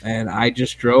ago, and I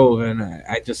just drove and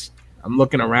I'm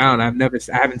looking around. I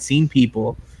haven't seen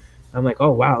people. I'm like,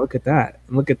 oh wow, look at that,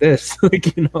 and look at this.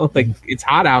 Like, you know, like it's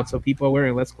hot out, so people are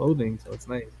wearing less clothing, so it's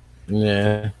nice.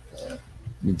 Yeah,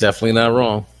 you're definitely not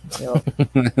wrong.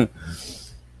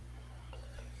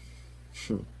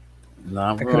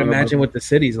 I could imagine what the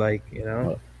city's like, you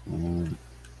know.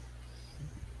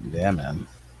 Yeah, man.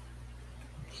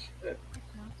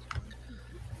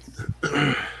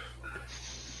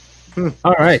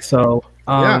 All right, so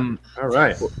all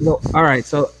right. Well, all right,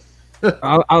 so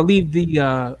I'll leave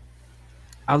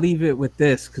it with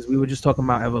this because we were just talking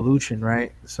about evolution,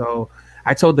 right? So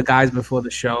I told the guys before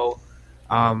the show,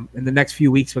 in the next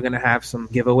few weeks we're gonna have some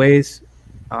giveaways.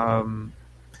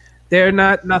 They're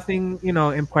nothing, you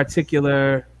know, in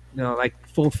particular, you know, like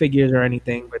full figures or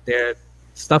anything, but they're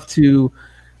stuff to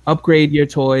upgrade your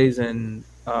toys and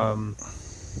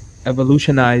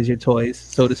evolutionize your toys,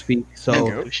 so to speak. So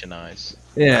Evolutionize.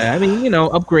 yeah, I mean, you know,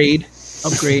 upgrade,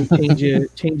 change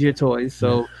your toys.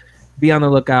 So be on the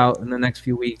lookout in the next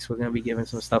few weeks. We're gonna be giving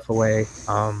some stuff away.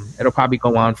 It'll probably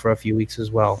go on for a few weeks as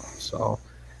well. So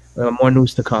more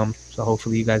news to come. So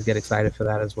hopefully you guys get excited for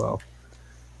that as well.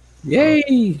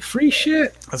 Yay! Free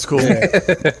shit. That's cool.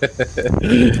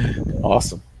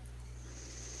 Awesome.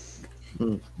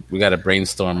 We got to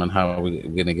brainstorm on how we're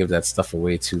going to give that stuff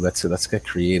away too. Let's get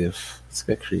creative.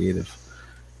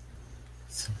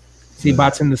 See,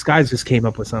 Bots in Disguise just came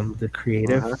up with something the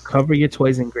creative. Cover your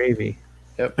toys in gravy.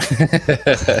 Yep.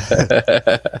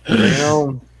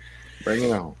 Bring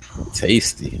it on.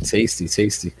 Tasty.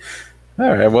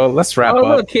 All right, well, let's wrap up.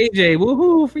 Look, KJ,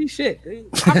 woohoo, free shit.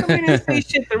 How come you didn't say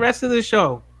shit the rest of the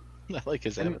show? I like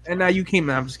his And now you came.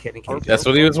 I'm just kidding, KJ. That's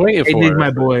what he was waiting for. KJ's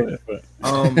my boy.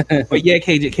 But yeah,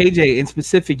 KJ, in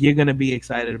specific, you're gonna be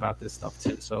excited about this stuff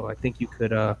too. So I think you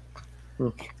could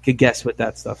guess what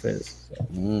that stuff is. So.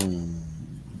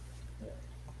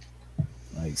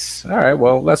 Nice. All right,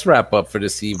 well, let's wrap up for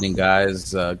this evening,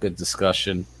 guys. Good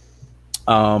discussion.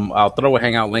 I'll throw a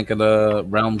hangout link in the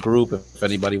Realm group if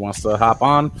anybody wants to hop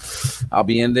on. I'll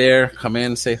be in there. Come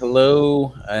in, say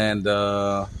hello, and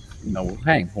we'll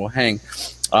hang.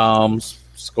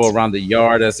 Just go around the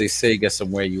yard, as they say, get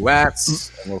some where you at,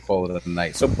 and we'll call it a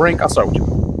night. So, Brink, I'll start with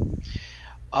you.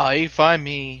 You find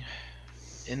me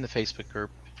in the Facebook group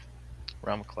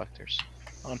Realm of Collectors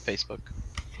on Facebook,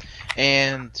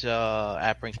 and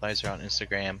at Brink Lizer on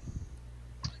Instagram.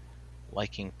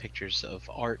 Liking pictures of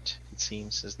art, it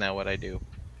seems, is now what I do.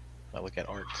 I look at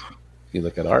art. You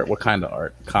look at art? What kind of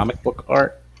art? Comic book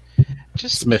art?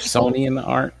 Just Smithsonian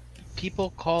art?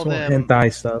 People call Some them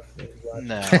hentai stuff.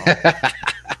 No.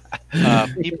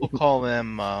 People call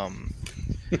them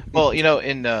well, you know,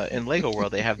 in Lego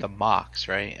World they have the MOCs,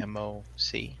 right?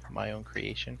 MOC, my own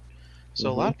creation. So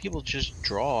a lot of people just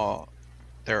draw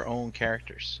their own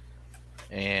characters.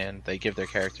 And they give their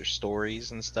characters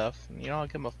stories and stuff. And, you know, I'll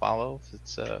give them a follow.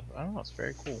 It's I don't know, it's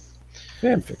very cool.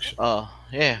 Fan fiction.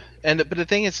 Yeah. But the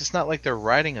thing is, it's not like they're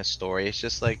writing a story. It's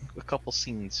just like a couple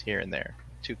scenes here and there,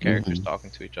 two characters talking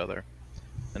to each other.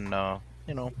 And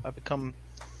you know, I become,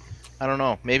 I don't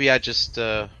know, maybe I'm just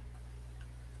getting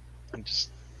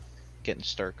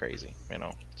stir crazy. You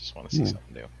know, just want to see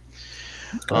something new.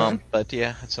 But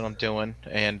yeah, that's what I'm doing.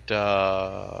 And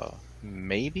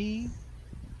maybe.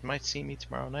 You might see me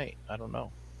tomorrow night. I don't know.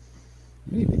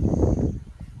 Maybe.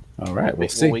 All right, we'll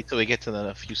see. We'll wait till we get to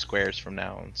a few squares from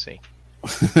now and see.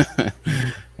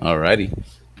 All righty.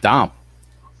 Dom.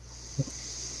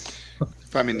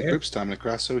 Find me in the groups, Dominic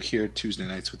Grasso, here Tuesday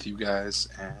nights with you guys,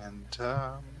 and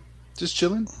just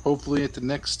chilling. Hopefully at the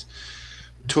next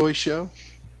toy show,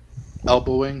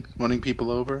 elbowing, running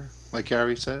people over, like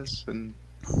Gary says, and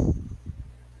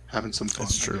having some fun.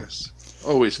 That's true. I guess.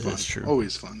 Always fun. That's true.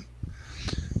 Always fun.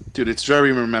 Dude, it's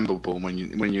very memorable when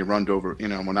you run over. You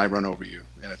know, when I run over you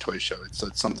in a toy show, it's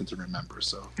something to remember.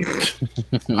 So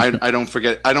I don't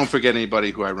forget. I don't forget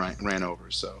anybody who I ran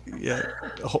over. So yeah,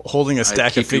 holding a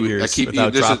stack of figures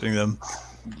without dropping them.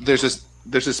 There's a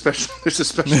special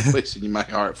place in my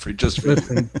heart for just for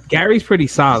you. Gary's pretty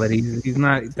solid. He's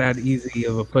not that easy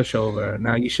of a pushover.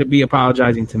 Now you should be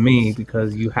apologizing to me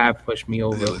because you have pushed me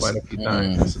over quite a few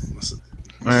times. Listen.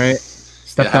 All right.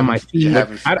 Stepped on my feet.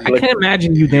 I can't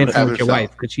imagine you dancing with your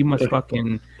wife because she must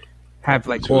fucking have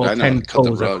like all 10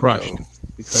 toes are crushed.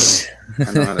 Because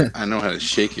I know how to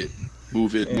shake it,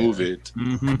 move it.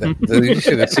 You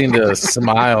should have seen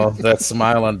that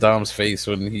smile on Dom's face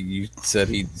when you said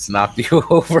he's knocked you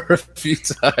over a few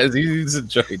times. He's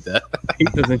enjoyed that. He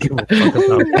doesn't give a fuck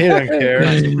about He don't care.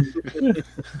 It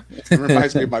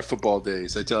reminds me of my football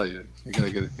days. I tell you, you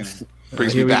gotta get it.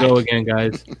 Brings Here me we back. go again,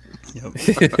 guys. Yep.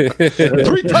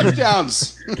 3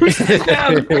 touchdowns.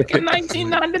 Back in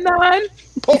 1999.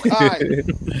 Poke high.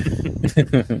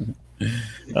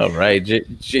 All right,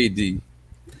 JD.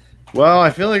 Well, I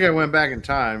feel like I went back in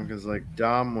time because like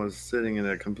Dom was sitting in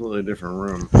a completely different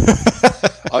room.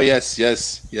 Oh yes. So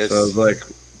I was like,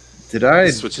 did I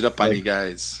Switch it up on you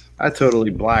guys. I totally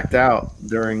blacked out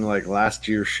during like last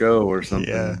year's show or something,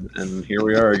 Yeah. and here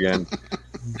we are again.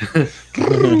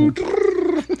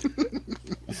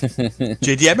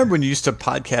 JD, I remember when you used to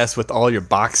podcast with all your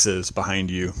boxes behind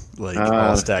you, like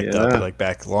all stacked up, yeah. like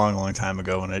back long time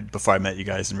ago before I met you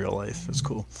guys in real life. It was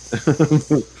cool.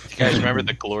 You guys remember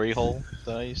the glory hole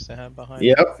that I used to have behind?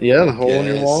 Yep, yeah, the hole in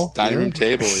your Yes, wall. dining room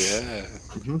table. Yeah.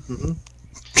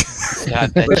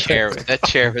 God, that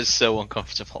chair was so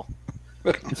uncomfortable.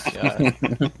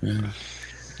 God.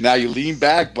 Now you lean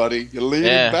back, buddy. You lean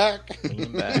back.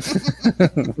 Lean back.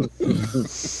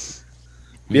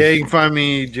 Yeah, you can find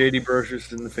me, JD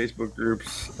Brocious, in the Facebook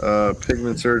groups,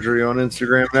 Pigment Surgery on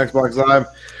Instagram and Xbox Live,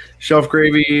 Shelf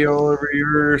Gravy all over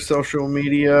your social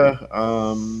media.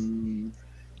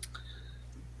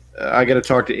 I got to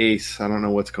talk to Ace. I don't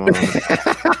know what's going on.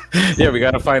 Yeah, we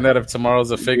got to find out if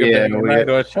tomorrow's a figure Yeah, banging we night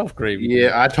got- or a shelf gravy.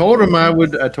 Yeah, I told him I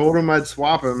would. I told him I'd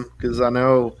swap him because I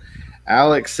know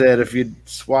Alex said if you'd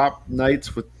swap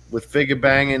nights with figure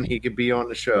banging, he could be on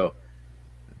the show.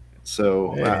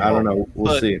 So I don't know.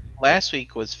 We'll But see. last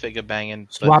week was figure banging.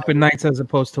 but Swapping nights as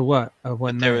opposed to what?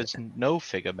 What there night? was no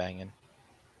figure banging.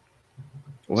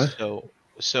 What?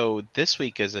 So this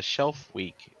week is a shelf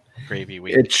week, gravy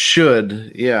week. It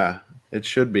should. Yeah, it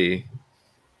should be.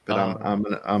 But Oh.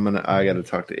 I got to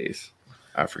talk to Ace.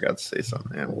 I forgot to say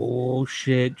something. Yeah. Oh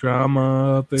shit,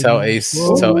 drama. Baby. Tell Ace.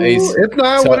 Whoa. Tell Ace. If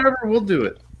not, Tell- whatever. We'll do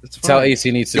it. It's fine. Tell Ace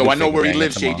he needs to. Yo, do I know figure where he banging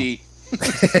lives, tomorrow. JD.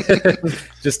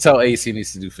 Just tell Ace he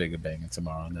needs to do figure banging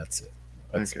tomorrow, and that's it.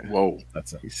 That's, Okay. Whoa.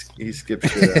 that's it. He skipped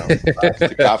shit out.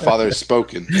 The Godfather has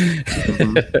spoken.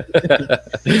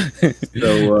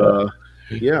 So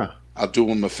yeah, I'll do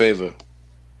him a favor.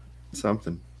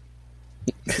 something.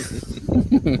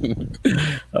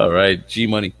 All right, G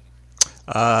Money.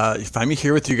 You find me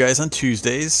here with you guys on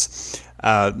Tuesdays.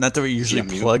 Not that we usually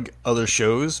Yeah, plug other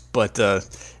shows, but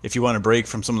if you want to break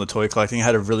from some of the toy collecting, I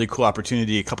had a really cool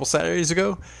opportunity a couple Saturdays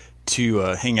ago to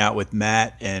hang out with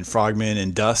Matt and Frogman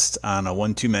and Dust on a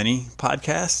One Too Many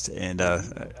podcast. And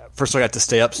first, I got to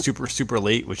stay up super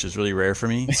late, which is really rare for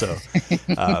me. So,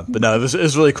 but no, it was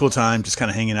a really cool time, just kind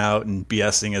of hanging out and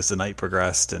BSing as the night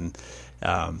progressed. And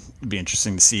it'd be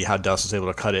interesting to see how Dust was able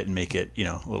to cut it and make it,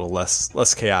 a little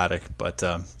less chaotic. But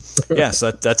yeah, so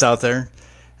that's out there.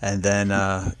 And then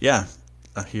I'm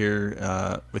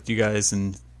here with you guys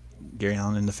and Gary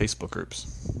Allen in the Facebook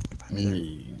groups.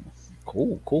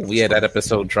 Cool. We had that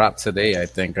episode drop today. I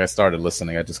think I started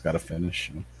listening. I just got to finish.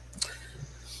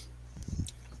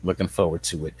 Looking forward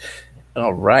to it.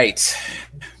 All right,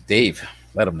 Dave,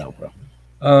 let them know, bro.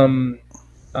 On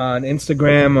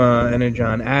Instagram,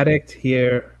 Energon Addict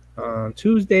here on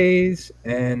Tuesdays,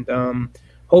 and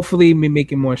hopefully be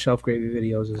making more shelf gravy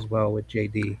videos as well with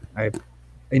JD. I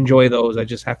enjoy those. I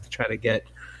just have to try to get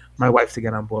my wife to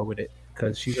get on board with it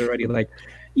because she's already like,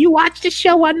 you watch the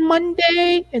show on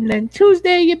Monday, and then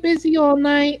Tuesday you're busy all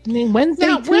night, and then Wednesday,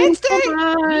 Yeah, too, Wednesday? come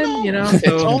on, No.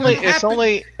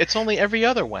 It's only every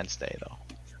other Wednesday though.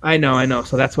 I know.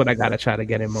 So that's what I gotta try to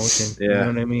get in motion. You Yeah. know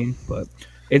what I mean? But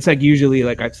it's like usually,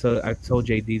 like I told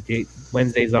JD,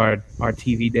 Wednesdays are our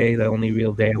TV day, the only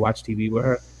real day I watch TV with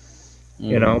her.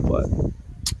 You know, but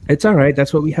it's all right.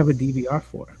 That's what we have a DVR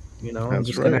for. I'm That's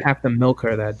just right. gonna have to milk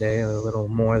her that day a little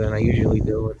more than I usually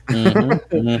do.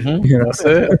 Mm-hmm. You know, That's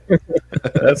it.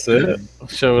 That's it.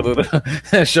 Show a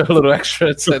little extra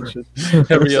attention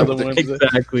every other Wednesday.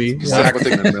 exactly. Is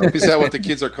that what the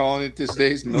kids are calling it these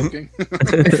days? Milking?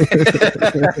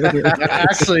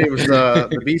 Actually, it was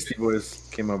the Beastie Boys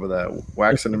came up with that,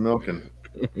 waxing and milking.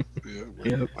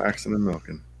 Yeah. Waxing and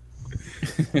milking.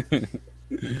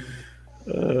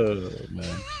 Oh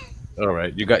man. All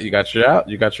right, you got yours out.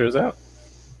 You got yours out.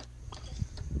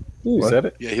 You said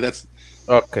it. Yeah, that's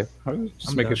Okay, just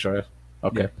I'm making done. sure.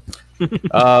 Okay.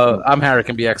 I'm Harry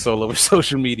can be X all over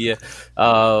social media.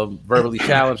 Verbally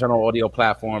challenged on all audio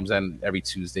platforms and every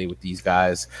Tuesday with these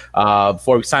guys.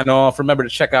 Before we sign off, remember to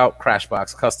check out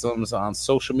Crashbox Customs on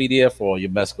social media for all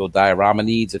your Mesco diorama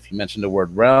needs. If you mention the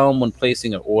word realm when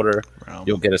placing an order,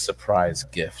 you'll get a surprise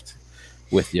gift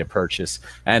with your purchase.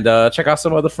 And check out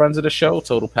some other friends of the show.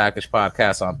 Total Package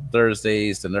Podcast on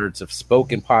Thursdays. The Nerds Have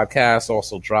Spoken podcast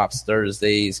also drops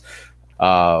Thursdays.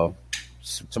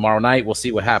 Tomorrow night, we'll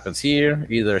see what happens here.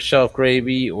 Either Shelf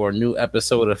Gravy or a new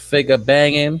episode of Figure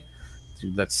Banging.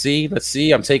 Let's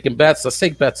see. I'm taking bets. Let's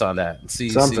take bets on that. See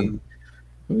Something.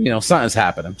 Something's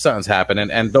happening.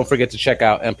 And don't forget to check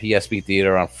out MPSB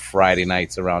Theater on Friday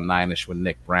nights around 9ish with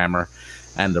Nick Brammer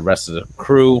and the rest of the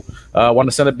crew. I want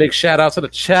to send a big shout out to the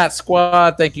chat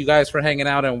squad. Thank you guys for hanging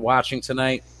out and watching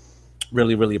tonight.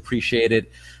 Really, really appreciate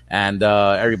it. And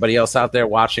everybody else out there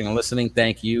watching and listening,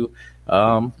 thank you.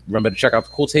 Remember to check out the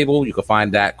Cool Table. You can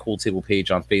find that Cool Table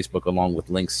page on Facebook along with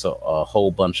links to a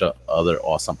whole bunch of other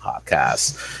awesome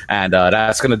podcasts. And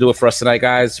that's going to do it for us tonight,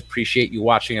 guys. Appreciate you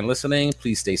watching and listening.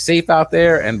 Please stay safe out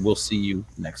there, and we'll see you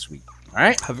next week. All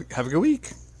right? Have a good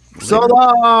week. So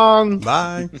long.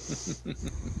 Bye.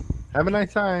 Have a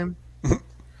nice time.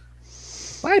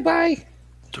 Bye-bye.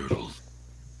 Turtles.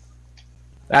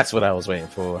 That's what I was waiting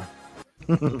for.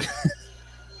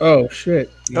 Oh, shit.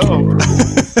 Oh.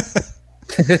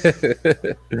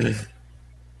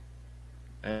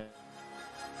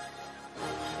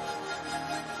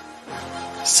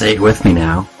 Say it with me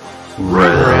now.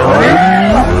 Really?